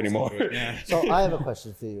walk anymore. So I have a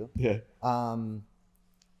question for you. Yeah.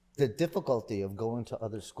 The difficulty of going to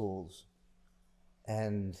other schools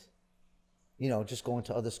and, just going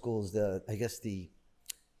to other schools, I guess the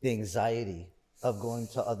anxiety of going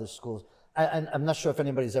to other schools. I'm not sure if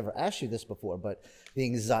anybody's ever asked you this before, but the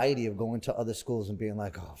anxiety of going to other schools and being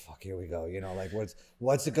like, oh, fuck, here we go. Like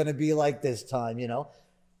what's it going to be like this time?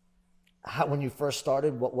 When you first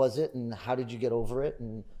started, what was it, and how did you get over it?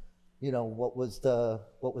 And, what was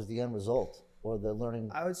the end result or the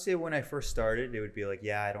learning? I would say when I first started, it would be like,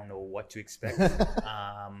 I don't know what to expect.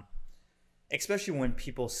 Especially when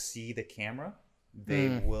people see the camera,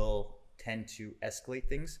 they will tend to escalate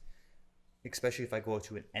things. Especially if I go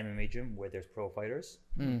to an MMA gym where there's pro fighters.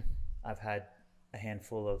 I've had a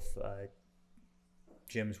handful of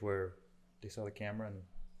gyms where they saw the camera and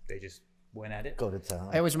they just went at it. Go to town.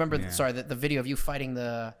 I always remember, the video of you fighting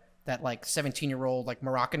that like 17-year-old like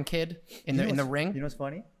Moroccan kid in the ring. You know what's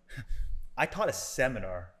funny? I taught a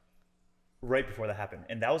seminar right before that happened,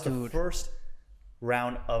 and that was the first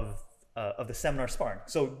round of the seminar sparring.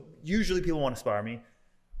 So usually people want to spar me.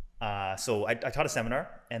 So I taught a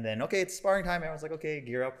seminar, and then, okay, it's sparring time. Everyone's like, okay,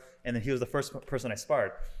 gear up. And then he was the first person I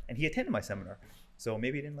sparred, and he attended my seminar. So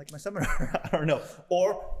maybe he didn't like my seminar. I don't know.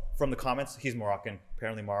 Or from the comments, he's Moroccan.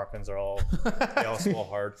 Apparently Moroccans are they all spar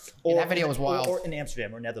hard. Or that video was wild. Or in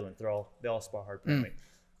Amsterdam or Netherlands, they all spar hard apparently.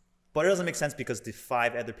 But it doesn't make sense because the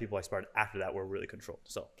 5 other people I sparred after that were really controlled.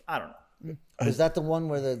 So I don't know. Was that the one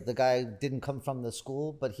where the guy didn't come from the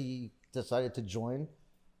school, but he decided to join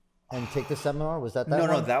and take the seminar? Was that No,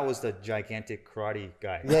 one? that was the gigantic karate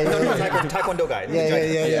guy. Yeah. Taekwondo guy.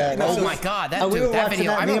 Yeah. Oh my God, that video.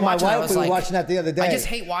 Me and my wife were watching that the other day. I just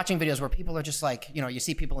hate watching videos where people are just like, you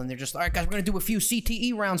see people and they're just, all right, guys, we're gonna do a few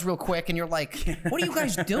CTE rounds real quick, and you're like, what are you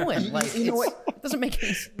guys doing? Like, you know what? It doesn't make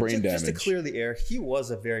any sense. Brain damage. Just to clear the air, he was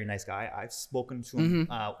a very nice guy. I've spoken to him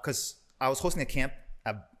because I was hosting a camp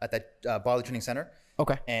at that bodily training center.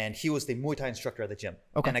 Okay. And he was the Muay Thai instructor at the gym.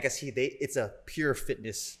 Okay. And I guess it's a pure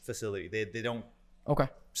fitness facility. They don't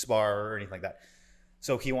spar or anything like that.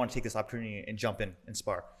 So he wanted to take this opportunity and jump in and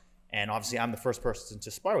spar. And obviously I'm the first person to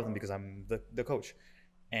spar with him because I'm the coach.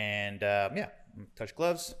 And touch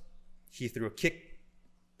gloves. He threw a kick,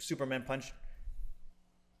 Superman punch.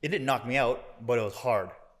 It didn't knock me out, but it was hard.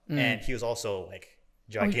 And he was also like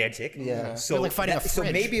gigantic. Yeah. So like fighting a fridge. So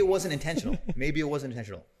maybe it wasn't intentional.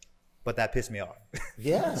 but that pissed me off.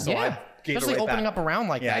 Yeah. So I gave Especially it right opening back. up around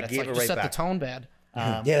like Yeah, that. I It's gave like it just right set back. the tone bad.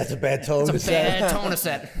 Yeah, that's a bad tone. It's a bad tone to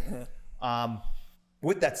set.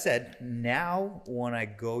 With that said, now when I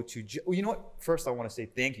go to, well, you know what? First, I want to say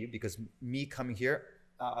thank you, because me coming here,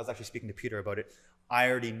 I was actually speaking to Peter about it. I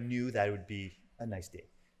already knew that it would be a nice day,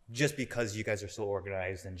 just because you guys are so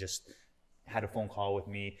organized and just had a phone call with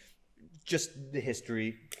me. Just the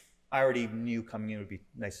history, I already knew coming in would be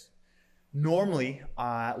nice. Normally,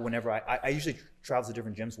 whenever I usually travel to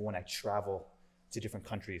different gyms when I travel to different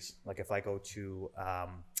countries. Like if I go to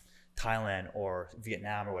Thailand or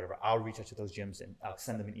Vietnam or whatever, I'll reach out to those gyms and I'll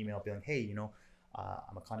send them an email being like, hey, you know,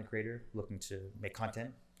 I'm a content creator looking to make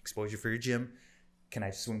content, exposure for your gym. Can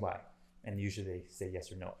I swing by? And usually they say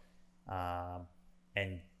yes or no.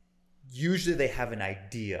 And usually they have an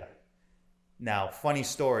idea. Now, funny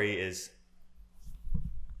story is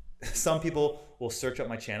some people will search up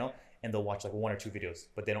my channel and they'll watch like 1 or 2 videos,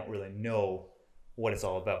 but they don't really know what it's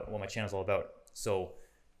all about, what my channel's all about. So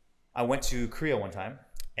I went to Korea one time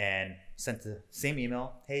and sent the same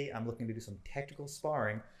email. Hey, I'm looking to do some technical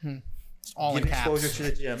sparring. All give in caps. exposure to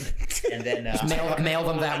the gym. And then Mail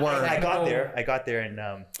them that word. I got there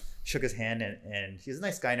and shook his hand, and he's a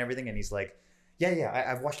nice guy and everything. And he's like, yeah,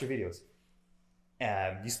 I've watched your videos.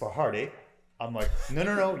 You spar hard, eh? I'm like, no,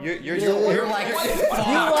 you're like, what?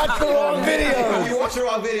 You watched the wrong video. You watched the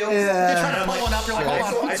wrong video. Yeah. You're trying to pull one up. You're like,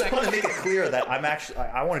 hold on. I just want to make it clear that I'm actually,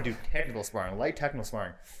 I want to do technical sparring, light technical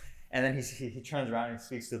sparring. And then he turns around and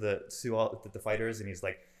speaks to all the fighters, and he's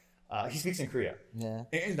like, he speaks in Korea. Yeah.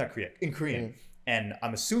 Not Korea, in Korean. And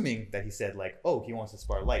I'm assuming that he said like, oh, he wants to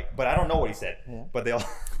spar light, but I don't know what he said. Yeah. But they all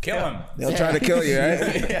Kill him. They'll try to kill you,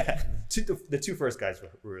 right? yeah. The 2 first guys were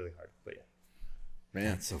really hard, but yeah.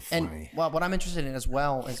 Man, So And funny. well, what I'm interested in as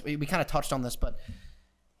well is we kind of touched on this, but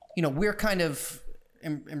you know, we're kind of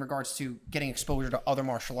in regards to getting exposure to other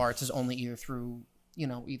martial arts is only either through, you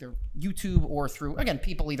know, either YouTube or through, again,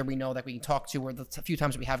 people either we know that we can talk to, or the few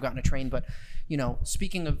times we have gotten to train. But you know,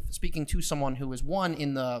 speaking to someone who is one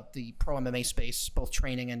in the pro MMA space, both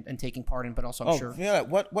training and taking part in, but also I'm sure. Yeah.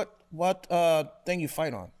 What thing you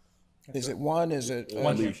fight on? Is it one? Is it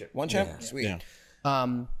One championship. One champ? Sweet.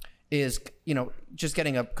 yeah. Is, you know, just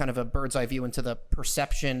getting a kind of a bird's eye view into the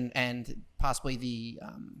perception and possibly the,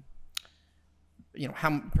 you know,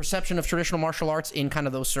 how perception of traditional martial arts in kind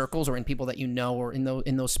of those circles or in people that you know or in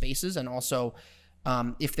those spaces, and also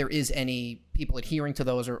if there is any people adhering to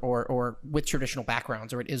those or with traditional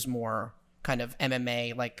backgrounds, or it is more kind of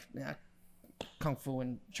MMA, like kung fu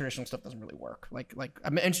and traditional stuff doesn't really work. Like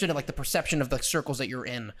I'm interested in like the perception of the circles that you're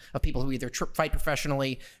in, of people who either fight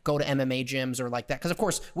professionally, go to MMA gyms, or like that. Because of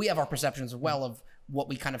course we have our perceptions as well of what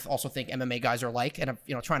we kind of also think MMA guys are like, and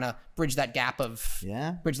you know, trying to bridge that gap I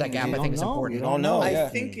think is important. You don't know. I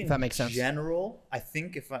think in that makes sense. general, I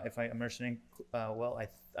think if I'm understanding well,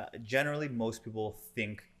 generally most people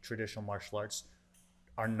think traditional martial arts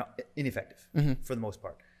are not ineffective for the most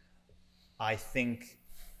part. I think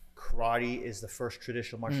karate is the first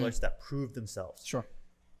traditional martial arts that proved themselves. Sure.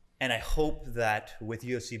 And I hope that with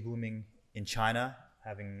UFC booming in China,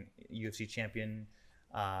 having UFC champion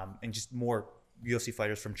and just more UFC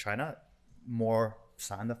fighters from China, more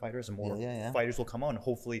Sanda fighters and more fighters will come on.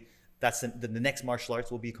 Hopefully that's the next martial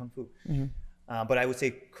arts will be Kung Fu. But I would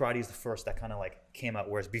say karate is the first that kind of like came out,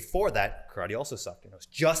 whereas before that, karate also sucked. And it was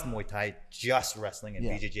just Muay Thai, just wrestling and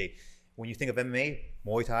BJJ. When you think of MMA,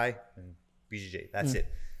 Muay Thai and BJJ, that's it.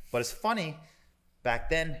 But it's funny, back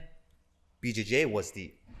then, BJJ was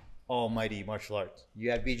the almighty martial art.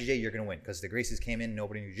 You have BJJ, you're going to win. Because the Gracies came in,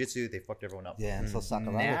 nobody knew jiu-jitsu, they fucked everyone up. Yeah, until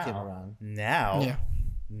Sakuraba came around.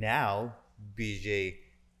 Now, BJJ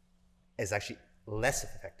is actually less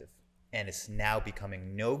effective. And it's now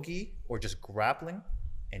becoming no-gi or just grappling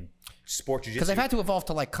and sport jiu-jitsu. Because they've had to evolve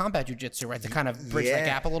to like combat jiu-jitsu, right? To kind of bridge that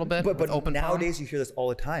gap a little bit. But open nowadays, palm. you hear this all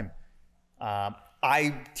the time.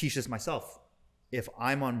 I teach this myself. If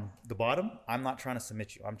I'm on the bottom, I'm not trying to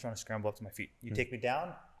submit you. I'm trying to scramble up to my feet. You take me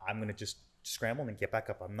down, I'm going to just scramble and get back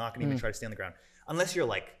up. I'm not going to even try to stay on the ground. Unless you're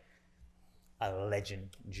like a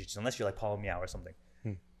legend in jiu-jitsu, unless you're like Paul Miao or something.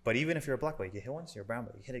 But even if you're a black belt, you hit once, you're a brown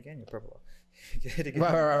belt. You hit again, you're purple belt. You hit again.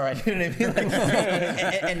 Right. You know what I mean?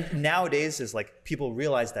 Like, and nowadays is like people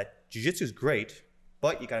realize that jiu-jitsu is great,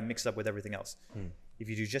 but you got to mix it up with everything else. If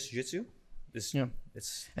you do just jiu-jitsu, it's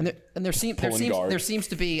there seems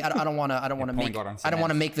to be I don't want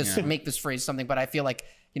to make this phrase something, but I feel like,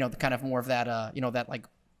 you know, the kind of more of that you know, that like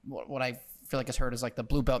what I feel like is heard is like the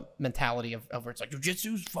blue belt mentality of where it's like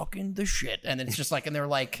jiu-jitsu's fucking the shit, and it's just like, and they're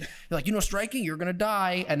like, you know, striking, you're gonna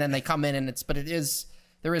die, and then they come in and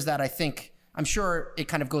there is that, I think, I'm sure it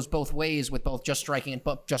kind of goes both ways with both just striking and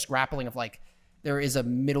just grappling, of like, there is a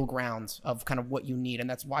middle ground of kind of what you need. And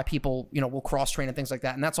that's why people, you know, will cross train and things like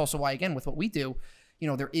that. And that's also why, again, with what we do, you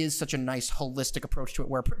know, there is such a nice holistic approach to it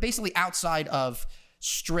where basically outside of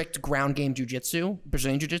strict ground game jiu-jitsu,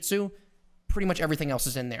 Brazilian jiu-jitsu, pretty much everything else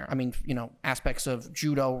is in there. I mean, you know, aspects of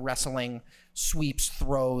judo, wrestling, sweeps,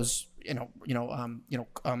 throws, what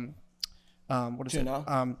is it?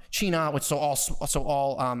 China, which so all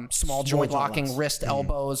small joint locking, wrist,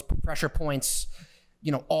 elbows, pressure points,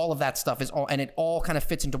 you know, all of that stuff is all, and it all kind of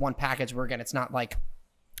fits into one package where, again, it's not like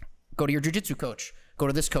go to your jiu-jitsu coach, go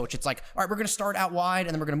to this coach. It's like, all right, we're going to start out wide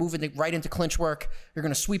and then we're going to move right into clinch work. You're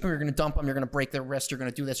going to sweep them, you're going to dump them, you're going to break their wrist, you're going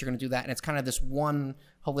to do this, you're going to do that. And it's kind of this one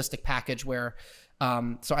holistic package where,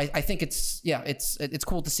 so I think it's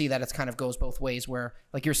cool to see that it's kind of goes both ways where,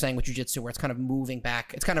 like you're saying with jiu-jitsu, where it's kind of moving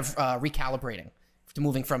back, it's kind of recalibrating to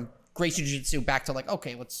moving from great jiu-jitsu back to like,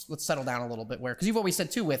 okay, let's settle down a little bit where, because you've always said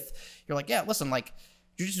too you're like, yeah, listen, like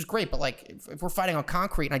jiu-jitsu is great, but like if we're fighting on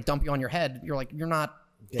concrete and I dump you on your head, you're like, you're not,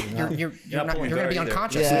 you're going to be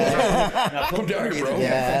unconscious. Come down here, bro. You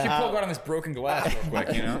pull out on this broken glass real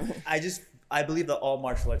quick, you know? I believe that all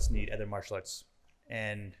martial arts need other martial arts.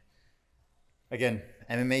 And again,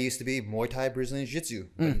 MMA used to be Muay Thai, Brazilian Jiu-Jitsu.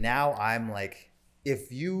 But now I'm like,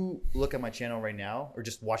 if you look at my channel right now or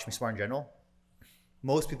just watch me spar in general,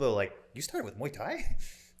 most people are like, you started with Muay Thai?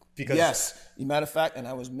 Because yes. As a matter of fact, and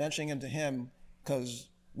I was mentioning it to him because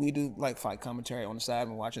we do like fight commentary on the side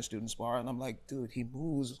and watching students spar, and I'm like, dude, he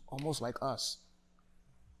moves almost like us.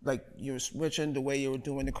 Like you're switching the way you were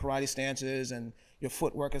doing the karate stances and your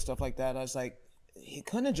footwork and stuff like that. I was like, he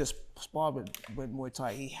couldn't just spar with Muay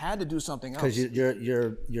Thai. He had to do something else. Because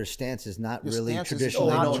your stance is not really traditional.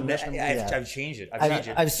 I've changed it.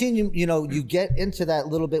 I've seen you. You know, you get into that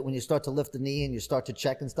little bit when you start to lift the knee and you start to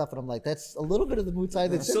check and stuff. And I'm like, that's a little bit of the Muay Thai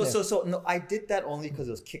that's in there. So no, I did that only because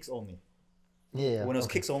it was kicks only. Yeah. When it was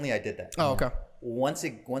kicks only, I did that. Oh, okay. Once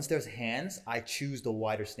there's hands, I choose the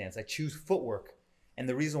wider stance. I choose footwork, and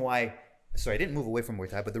the reason why. Sorry, I didn't move away from Muay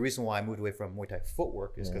Thai, but the reason why I moved away from Muay Thai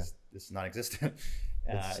footwork is because this is non-existent.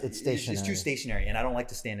 It's stationary. It's too stationary, and I don't like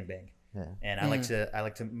to stand and bang. Yeah. And I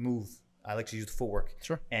like to move. I like to use the footwork.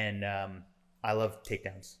 Sure. And I love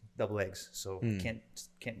takedowns, double legs. So can't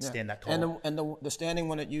stand that tall. And the standing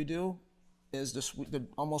one that you do is the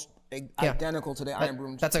almost identical to the Iron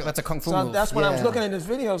Broom. That's a kung fu move. That's when I was looking at his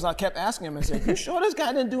videos. I kept asking him and said, "You sure this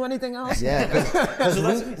guy didn't do anything else?" Yeah, because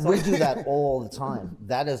we do that all the time.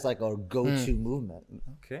 That is like our go-to movement.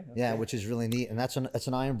 Okay. Yeah, which is really neat, and that's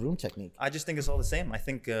an Iron Broom technique. I just think it's all the same. I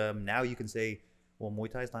think now you can say, "Well,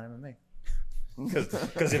 Muay Thai is not MMA,"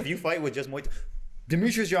 because if you fight with just Muay Thai,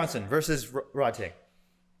 Demetrius Johnson versus Rodtang.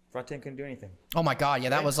 Rodtang couldn't do anything. Oh my God, yeah,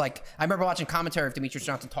 that was like, I remember watching commentary of Demetrius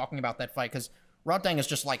Johnson talking about that fight because Rodtang is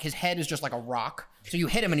just like, his head is just like a rock. So you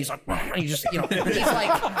hit him and he's like, and he just, you know, he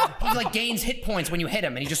like gains hit points when you hit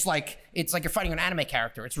him, and he just like, it's like you're fighting an anime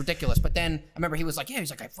character. It's ridiculous. But then I remember he was like, I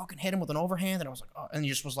fucking hit him with an overhand, and I was like, oh, and he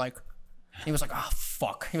just was like, he was like, oh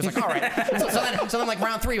fuck. He was like, all right. So then like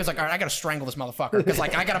round 3, he was like, all right, I gotta strangle this motherfucker because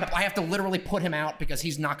like I have to literally put him out because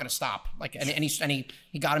he's not gonna stop. Like and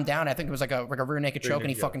he got him down. I think it was like a rear naked choke, and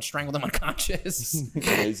he fucking strangled him unconscious.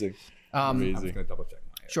 Amazing. I'm just gonna double check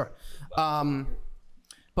my Sure.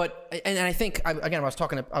 But I think again I was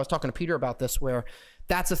talking to Peter about this, where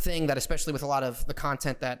that's a thing that especially with a lot of the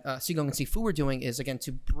content that Sigong and Shifu are doing is, again,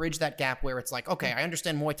 to bridge that gap where it's like, okay, I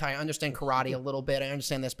understand Muay Thai, I understand karate a little bit, I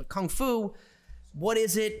understand this, but Kung Fu, what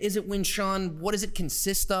is it? Is it Wing Chun? What does it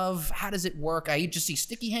consist of? How does it work? I just see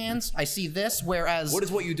sticky hands. I see this, whereas... What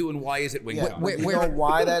is what you do and why is it Wing Chun? You know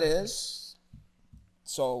why that is?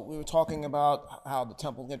 So we were talking about how the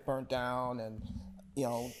temple get burnt down and, you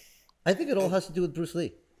know... I think it all has to do with Bruce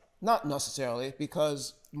Lee. Not necessarily,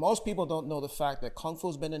 because most people don't know the fact that Kung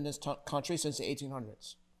Fu's been in this country since the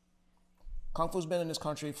 1800s. Kung Fu's been in this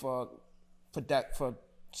country for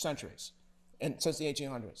centuries, and since the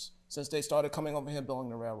 1800s, since they started coming over here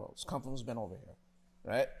building the railroads, Kung Fu's been over here,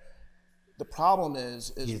 right? The problem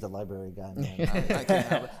is he's the library guy, man. I can't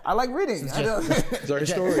help it. I like reading. It's our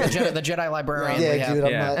story. The Jedi librarian. Yeah, dude,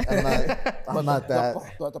 I'm not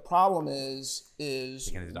that. But the problem is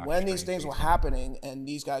when these things were happening and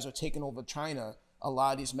these guys are taking over China, a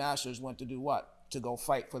lot of these masters went to do what? To go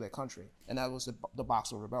fight for their country. And that was the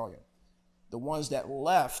Boxer Rebellion. The ones that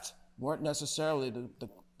left weren't necessarily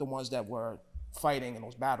the ones that were fighting in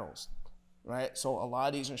those battles, right? So a lot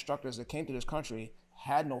of these instructors that came to this country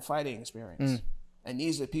had no fighting experience. And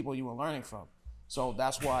these are the people you were learning from. So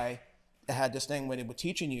that's why it had this thing where they were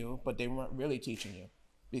teaching you, but they weren't really teaching you,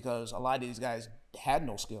 because a lot of these guys had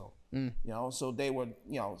no skill, you know? So they were,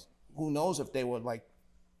 you know, who knows if they were like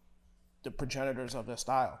the progenitors of their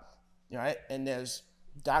style, right? And there's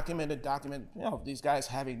document, these guys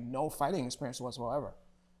having no fighting experience whatsoever.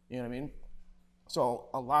 You know what I mean? So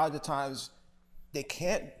a lot of the times they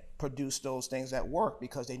can't produce those things that work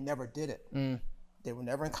because they never did it. They were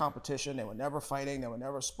never in competition. They were never fighting. They were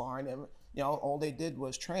never sparring. All they did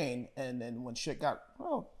was train. And then when shit got,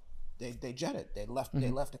 they jetted. They left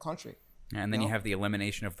the country. And then you have the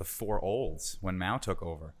elimination of the 4 olds when Mao took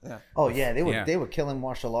over. Yeah. Oh yeah, they were killing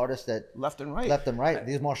martial artists that left and right. Right.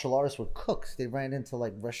 These martial artists were cooks. They ran into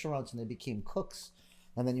like restaurants and they became cooks.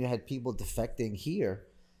 And then you had people defecting here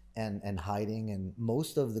and hiding. And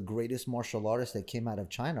most of the greatest martial artists that came out of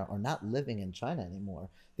China are not living in China anymore.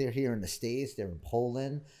 They're here in the States. They're in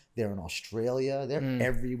Poland. They're in Australia. They're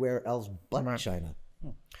everywhere else but China.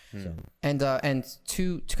 So. And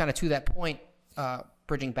to that point,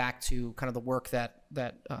 bridging back to kind of the work that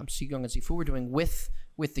Seagung and Zifu were doing with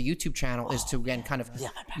the YouTube channel is to again kind of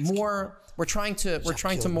we're trying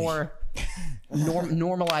to more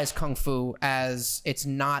normalize Kung Fu as it's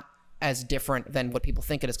not as different than what people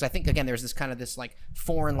think it is. Because I think again there's this kind of this like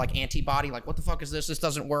foreign like antibody, like what the fuck is this? This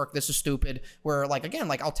doesn't work. This is stupid. Where like again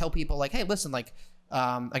like I'll tell people like, hey, listen, like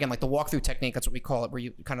again like the walkthrough technique, that's what we call it, where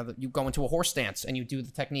you kind of you go into a horse stance and you do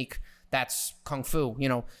the technique. That's Kung Fu,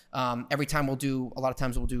 every time a lot of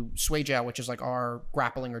times we'll do Sui Jiao, which is like our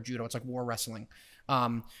grappling or judo. It's like war wrestling.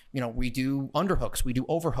 We do underhooks, we do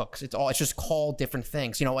overhooks. It's just called different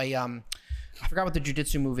things. I forgot what the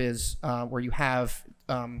jiu-jitsu move is, where you have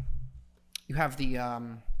the,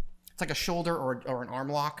 it's like a shoulder or an arm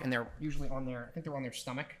lock, and they're usually on their, I think they're on their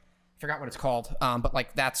stomach. I forgot what it's called. But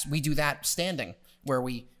like we do that standing, where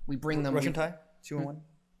we bring them. Russian tie, 2-on-1.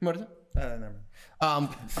 What is it? Never.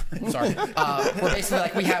 Sorry. We're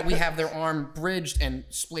basically like we have their arm bridged and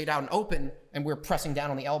splayed out and open, and we're pressing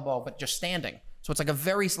down on the elbow, but just standing. So it's like a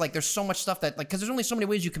very like there's so much stuff that like because there's only so many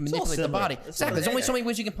ways you can manipulate the body. Exactly. There's only so many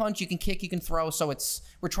ways you can punch, you can kick, you can throw. So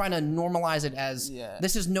we're trying to normalize it as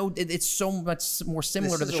this is it's so much more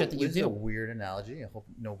similar to the shit that you do. This is a weird analogy. I hope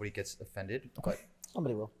nobody gets offended. Okay.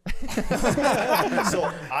 Somebody will.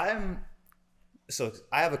 So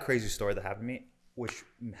I have a crazy story that happened to me, which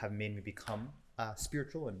have made me become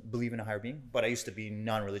spiritual and believe in a higher being. But I used to be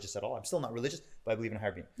non-religious at all. I'm still not religious, but I believe in a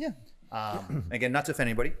higher being. Yeah. Again, not to offend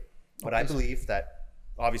anybody, but I believe that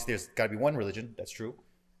obviously there's got to be one religion. That's true.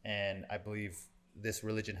 And I believe this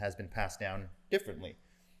religion has been passed down differently.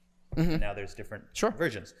 Now there's different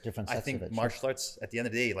versions. Different I sets think of it, martial arts, at the end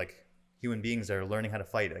of the day, like human beings that are learning how to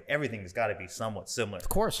fight, like everything's got to be somewhat similar. Of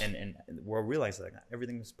course. And we're realizing that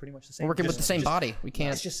everything is pretty much the same. We're working with the same body. We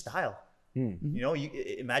can't. It's just style. You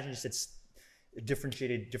imagine just it's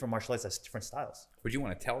differentiated different martial arts as different styles. Would you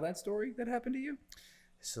want to tell that story that happened to you?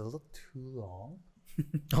 It's a little too long.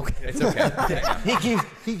 Okay. It's okay. He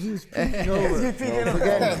keeps peeking over. We're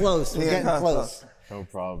getting close. We're getting close. No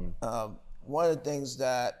problem. One of the things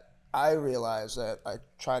that I realize that I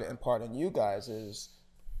try to impart on you guys is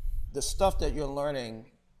the stuff that you're learning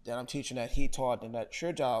that I'm teaching, that he taught, and that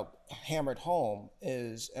Shijiao hammered home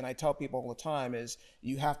is, and I tell people all the time, is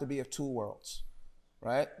you have to be of two worlds,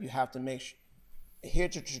 right? You have to adhere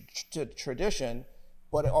to tradition,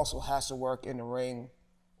 but it also has to work in the ring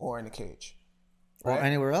or in the cage. Right? Or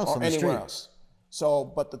anywhere else on the street. Else. So,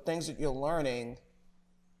 but the things that you're learning,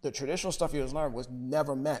 the traditional stuff you was learning was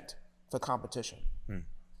never meant for competition.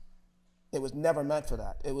 It was never meant for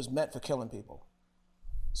that. It was meant for killing people.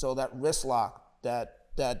 So that wrist lock,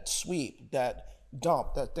 that sweep, that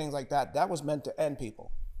dump, that things like that, that was meant to end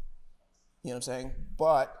people. You know what I'm saying?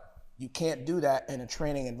 But you can't do that in a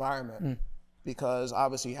training environment because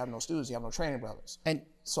obviously you have no students, you have no training brothers. And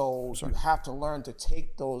so you have to learn to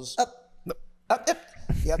take those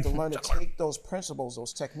you have to learn to take those principles,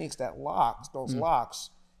 those techniques, those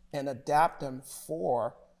locks, and adapt them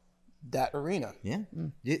for that arena. Yeah.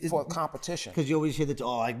 For competition. Because you always hear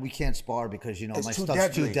that, we can't spar because, my too stuff's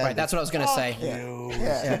deadly. too deadly. Right, that's what I was going to say.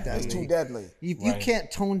 It's too deadly. If you can't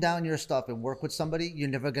tone down your stuff and work with somebody, you're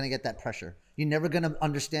never going to get that pressure. You're never going to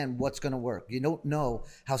understand what's going to work. You don't know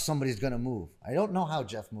how somebody's going to move. I don't know how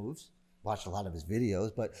Jeff moves. Watched a lot of his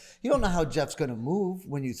videos, but you don't know how Jeff's going to move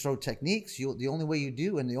when you throw techniques. The only way you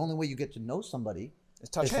do, and the only way you get to know somebody is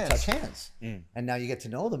to touch hands. And now you get to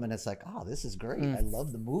know them, and it's like, this is great. I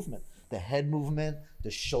love the movement, the head movement,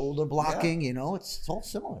 the shoulder blocking. It's all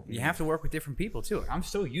similar. You have to work with different people too. I'm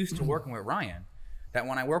so used to working with Ryan that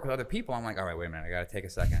when I work with other people, I'm like, all right, wait a minute, I got to take a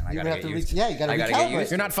second. I got to get used. You got to get used.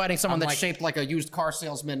 You're not fighting someone that's shaped like a used car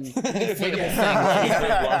salesman inflatable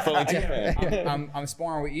thing. I'm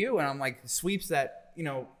sparring with you, and I'm like, sweeps that,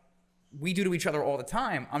 we do to each other all the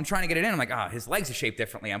time. I'm trying to get it in. I'm like, his legs are shaped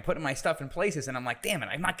differently. I'm putting my stuff in places, and I'm like, damn it,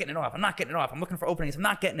 I'm not getting it off. I'm not getting it off. I'm looking for openings. I'm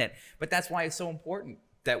not getting it. But that's why it's so important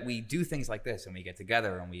that we do things like this and we get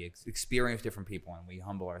together and we experience different people and we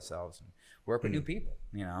humble ourselves and work with new people,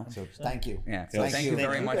 you know? So thank you. Yeah. So thank you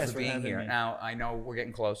very much for being here. Me. Now, I know we're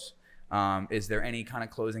getting close. Is there any kind of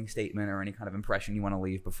closing statement or any kind of impression you want to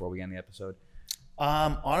leave before we end the episode?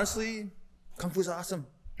 Honestly, Kung Fu's awesome.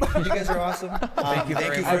 You guys are awesome. Thank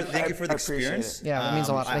you for the experience. Yeah, it means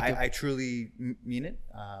a lot. Thank you. I truly mean it.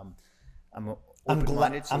 I'm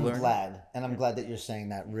glad, to I'm learn. glad, and I'm glad that you're saying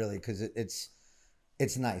that, really, because it's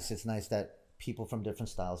nice. It's nice that people from different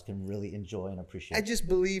styles can really enjoy and appreciate. I just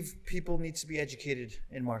believe people need to be educated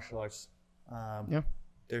in martial arts.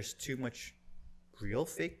 There's too much real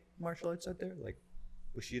fake martial arts out there, like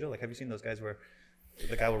Bushido. Like, have you seen those guys where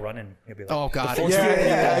the guy will run and he'll be like, Oh God!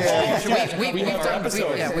 Yeah. We've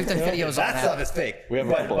done videos on that that. stuff is fake. We have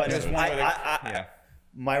a couple. But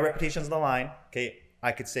my reputation's on the line. Okay,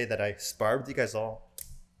 I could say that I sparred with you guys all.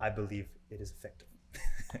 I believe it is effective.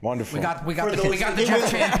 Wonderful. We got the Jeff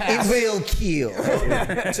Chan pass. It will kill.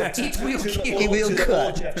 It will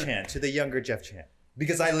cut. Jeff Chan, to the younger Jeff Chan,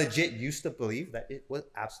 because I legit used to believe that it was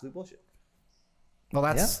absolute bullshit. Well,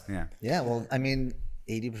 that's Yeah. Well, I mean,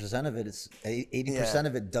 80% of it is 80%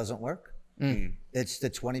 of it doesn't work. It's the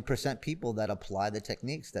 20% people that apply the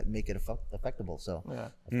techniques that make it effectable. So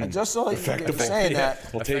And just so you're saying that,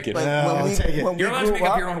 We'll take it. when You're allowed to we make grew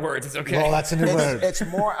up up, your own words. It's okay. well, that's a new word. it's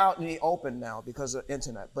more out in the open now because of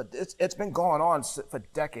internet, but it's been going on for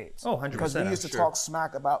decades. Oh, 100%, Because we used to sure. talk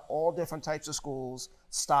smack about all different types of schools,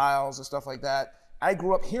 styles, and stuff like that. I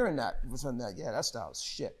grew up hearing that. From that, yeah, that style is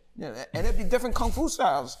shit. Yeah, and it'd be different kung fu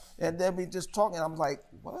styles, and they'd be just talking. I'm like,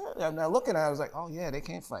 what? And I looking at it, I was like, oh yeah, they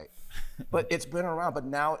can't fight. But it's been around, but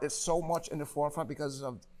now it's so much in the forefront because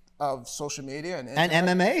of social media and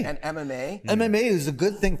MMA. And MMA. MMA is a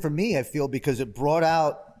good thing for me, I feel, because it brought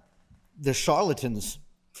out the charlatans,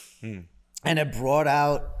 and it brought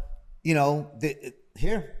out, you know,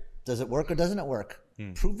 here, does it work or doesn't it work?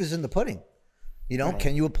 Proof is in the pudding. You know,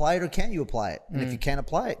 can you apply it or can't you apply it? And if you can't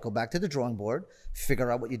apply it, go back to the drawing board,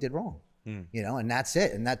 figure out what you did wrong. You know, and that's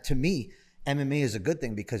it. And that, to me, MMA is a good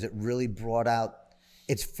thing because it really brought out,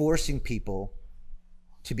 it's forcing people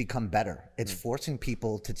to become better. It's forcing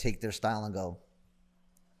people to take their style and go,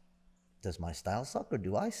 does my style suck or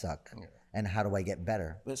do I suck? And how do I get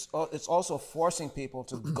better? It's also forcing people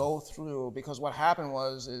to go through, because what happened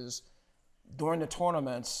is during the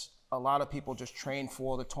tournaments, a lot of people just trained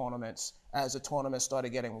for the tournaments as the tournaments started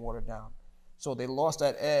getting watered down. So they lost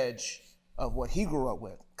that edge of what he grew up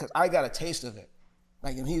with, because I got a taste of it.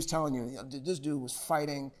 Like, and he was telling you, this dude was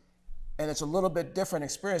fighting, and it's a little bit different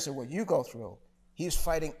experience than what you go through. He's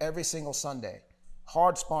fighting every single Sunday,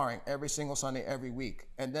 hard sparring every single Sunday, every week.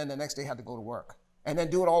 And then the next day had to go to work and then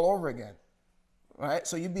do it all over again, right?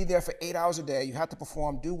 So you'd be there for 8 hours a day. You have to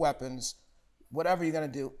perform, do weapons, whatever you're gonna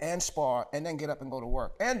do, and spar, and then get up and go to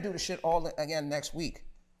work and do the shit all again next week,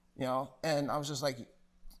 you know? And I was just like,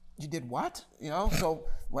 you did what? You know? So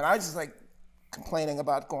when I was just like complaining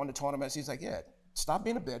about going to tournaments, he's like, yeah, stop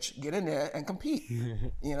being a bitch, get in there and compete.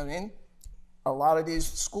 You know what I mean? A lot of these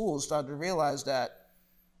schools started to realize that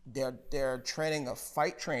they're training a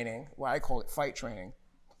fight training, well, I call it fight training.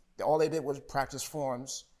 All they did was practice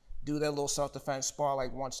forms, do their little self-defense, spar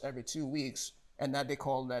like once every 2 weeks, and that they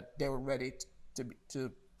called that they were ready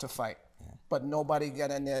to fight. But nobody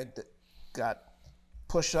got in there, got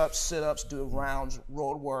push-ups, sit-ups, do rounds,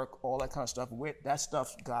 road work, all that kind of stuff. That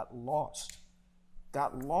stuff got lost.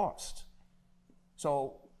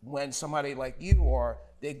 So when somebody like you, or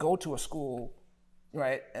they go to a school,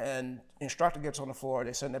 right, and instructor gets on the floor,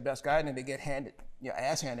 they send their best guy, and then they get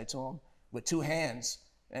ass handed to them with 2 hands,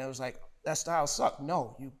 and it was like, that style sucked.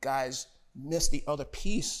 No, you guys missed the other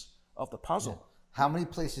piece of the puzzle. Yeah. How many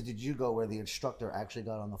places did you go where the instructor actually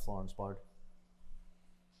got on the floor and sparred?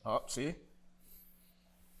 Oh, see?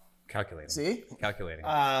 Calculating. See? Calculating.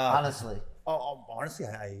 Honestly. Honestly,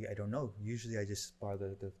 I don't know. Usually I just spar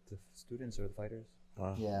the students or the fighters.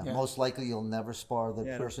 Yeah, most likely you'll never spar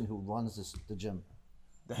the person who runs the gym.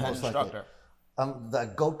 The head instructor.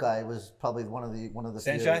 The goat guy was probably one of the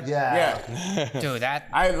Sunshine? Yeah. Dude, that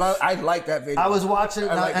I like that video. I was watching it,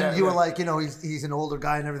 like and that, you were man. like, you know, he's an older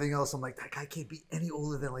guy and everything else. I'm like, that guy can't be any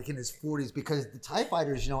older than like in his 40s, because the Thai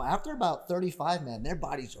fighters, you know, after about 35, man, their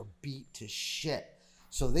bodies are beat to shit.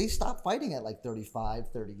 So they stop fighting at like 35,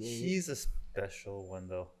 38. He's a special one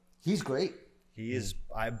though. He's great. He is.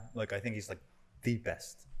 I think he's like the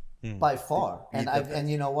best by far. And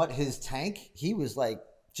you know what? His tank, he was like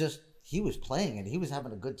he was playing and he was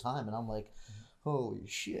having a good time, and I'm like, holy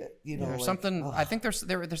shit, you know. there's like, something. I think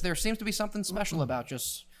there seems to be something special about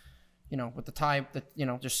just you know, with the tie,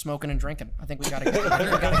 just smoking and drinking. I think we got to get into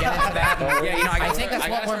that. I think that's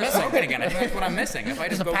what we're missing. Again. I think that's what I'm missing. If I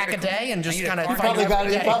just a pack a day and just kind of. You probably got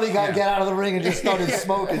to get out of the ring and just started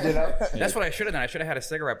smoking. You know. That's what I should have done. I should have had a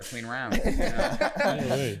cigarette between rounds. You know?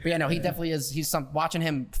 But yeah, no, he definitely is. He's watching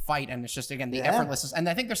him fight, and it's just again the effortlessness. And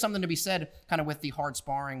I think there's something to be said, kind of with the hard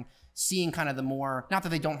sparring, seeing kind of the more, not that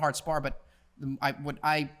they don't hard spar, but what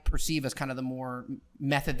I perceive as kind of the more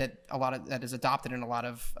method that is adopted in a lot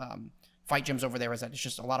of fight gyms over there is that it's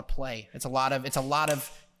just a lot of play. It's a lot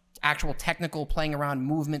of actual technical playing around,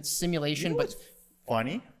 movement, simulation. But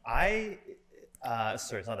funny, sorry,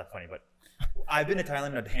 it's not that funny, but I've been to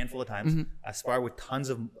Thailand a handful of times. I spar with tons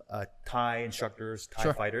of Thai instructors,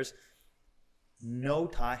 Thai fighters. No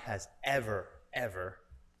Thai has ever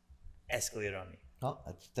escalated on me. Oh,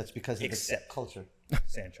 that's because of the culture.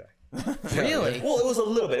 Sanchez. Really? Well, it was a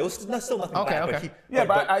little bit. It was still nothing bad. Okay.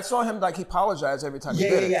 But I saw him like he apologized every time he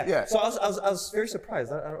did it. Yeah. So I was very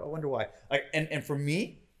surprised. I wonder why. Like, and for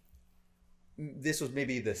me, this was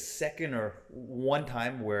maybe the second or one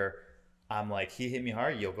time where I'm like, he hit me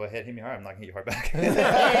hard. Yo, go ahead, hit me hard. I'm not gonna hit you hard back.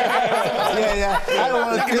 Yeah. I don't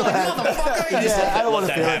want to feel that. Yeah, I don't want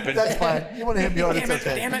to feel that. That's fine. You want to hit me hard? It's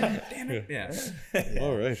okay. Damn it. Yeah.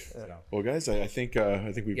 All right. Well, guys, I think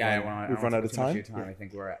we've run out of time. I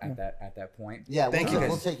think we're at that point. Yeah. Thank you.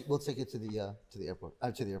 We'll take it to the airport.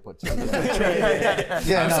 To the airport.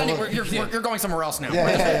 You're going somewhere else now.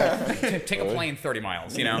 Yeah. Take a plane 30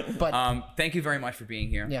 miles. You know. But thank you very much for being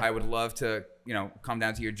here. Yeah. I would love to come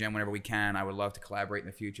down to your gym whenever we can. I would love to collaborate in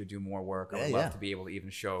the future, do more work. I would love to be able to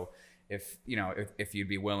even show if you'd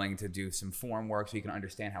be willing to do some form work so you can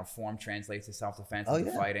understand how form translates to self-defense and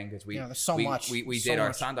to fighting. Because there's so much. We did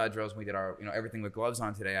our sandai drills and we did our everything with gloves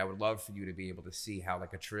on today. I would love for you to be able to see how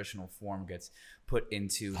like a traditional form gets put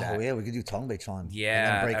into that. Oh yeah, we could do Tongbei-Chon.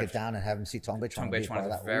 Yeah. And then break it down and have them see Tongbei-Chon. Tongbei-Chon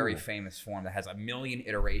is a very famous form that has a million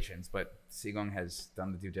iterations, but Sigong has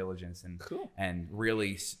done the due diligence and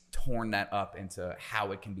really torn that up into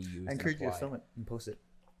how it can be used. I encourage you to film it and post it.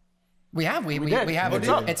 We have. We have.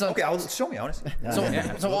 It's okay. Show me, honestly.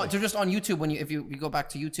 So just on YouTube, if you go back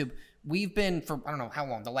to YouTube, we've been for I don't know how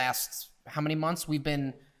long. The last how many months we've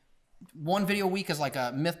been. One video a week is like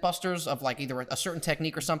a Mythbusters of like either a certain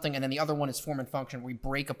technique or something, and then the other one is form and function. We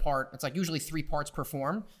break apart. It's like usually 3 parts per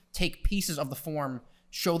form. Take pieces of the form,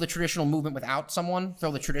 show the traditional movement without someone,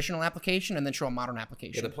 throw the traditional application, and then show a modern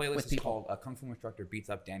application. Yeah, the playlist is called Kung Fu Instructor Beats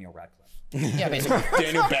Up Daniel Radcliffe. Yeah, basically.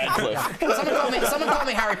 Daniel Badcliffe. Someone called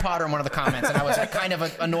me Harry Potter in one of the comments, and I was like kind of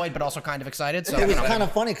annoyed, but also kind of excited. So it was kind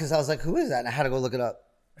of funny because I was like, "Who is that?" And I had to go look it up.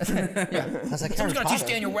 I was like, someone's gonna teach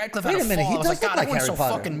Daniel Radcliffe how to Wait a minute, fall. he I was does like, God, look like everyone's Harry so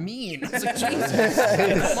Potter. fucking mean. I was like,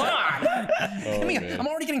 Jesus, come on. I'm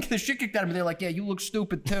already getting the shit kicked out of me. They're like, yeah, you look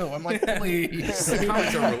stupid too. I'm like, please.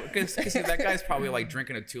 Because that guy's probably like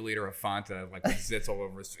drinking a 2-liter of Fanta, like with zits all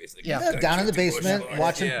over his face. Like, down in the basement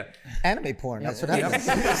watching anime porn. That's what happens.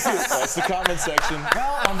 That's the comment section.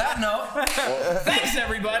 Well, on that note, thanks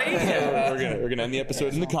everybody. We're gonna end the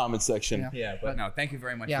episode in the comment section. Yeah, but no, thank you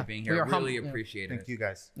very much for being here. I really appreciate it. Thank you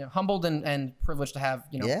guys. Humbled and privileged to have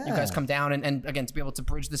you guys come down and again to be able to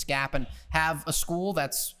bridge this gap and have a school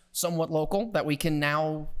that's somewhat local that we can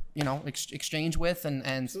now exchange with and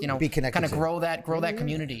be connected kind of to. grow that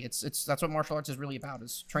community. It's that's what martial arts is really about,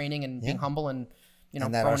 is training and being humble and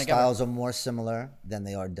and that growing our together. styles are more similar than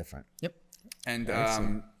they are different. Yep. And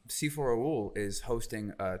C4 Raul is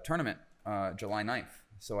hosting a tournament July 9th.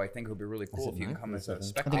 So I think it would be really cool if you can come as a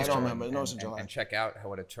spectator and check out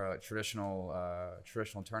what a traditional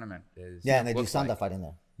tournament is. Yeah, and they do sanda like. fighting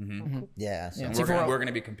there. Yeah. So. And we're going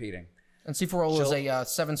to be competing. And C4 Raul is a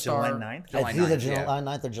 7-star. July 9th? It's either July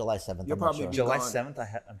 9th or July 7th. You'll probably be July gone. 7th,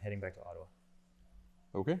 I'm heading back to Ottawa.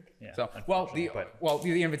 Okay. Yeah, So,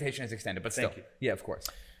 the invitation is extended, but still. Thank you. Yeah, of course.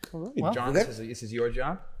 All right. John, this is your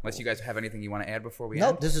job. Unless you guys have anything you want to add before we end.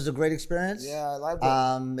 Nope, this is a great experience. Yeah, I like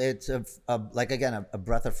it. It's a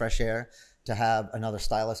breath of fresh air to have another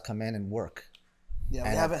stylist come in and work. Yeah,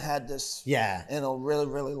 we haven't had this in a really,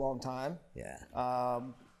 really long time. Yeah.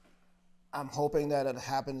 I'm hoping that it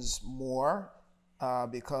happens more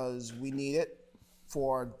because we need it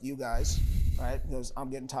for you guys, right? Because I'm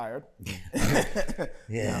getting tired.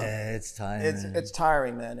 It's tiring. It's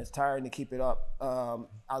tiring, man. It's tiring to keep it up.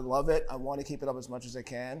 I love it. I want to keep it up as much as I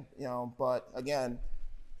can, but again,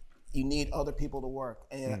 you need other people to work.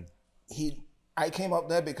 And I came up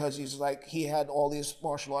there because he had all these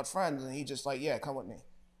martial arts friends and he just like, yeah, come with me.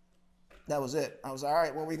 That was it. I was like, all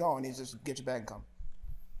right, where we going? He just, get your bag and come.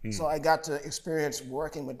 So I got to experience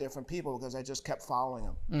working with different people because I just kept following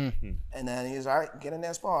him. And then he was, all right, get in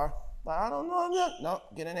there, spar. But I don't know yet. No,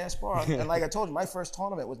 get in there, spar. And like I told you, my first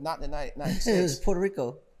tournament was not in the United States. It was Puerto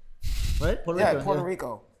Rico. Right? Puerto Yeah, Rico. Puerto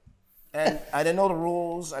Rico. And I didn't know the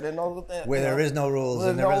rules. I didn't know the Where there is no rules Where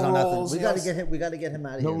and there is no nothing. rules, We gotta get him. We gotta get him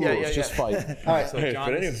out of No here. rules, just fight. All right, so Hey, John,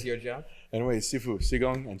 but this anyway- is your job. Anyway, Shifu,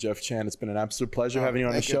 Sigong, and Jeff Chan, it's been an absolute pleasure having you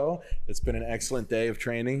on the thank you. show. It's been an excellent day of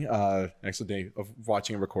training, excellent day of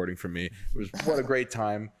watching and recording for me. It was what a great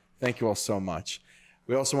time. Thank you all so much.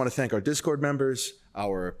 We also want to thank our Discord members,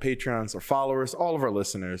 our Patreons, our followers, all of our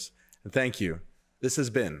listeners, and thank you. This has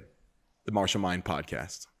been the Martial Mind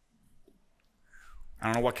Podcast. I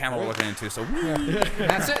don't know what camera we're looking into, so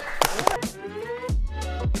That's it.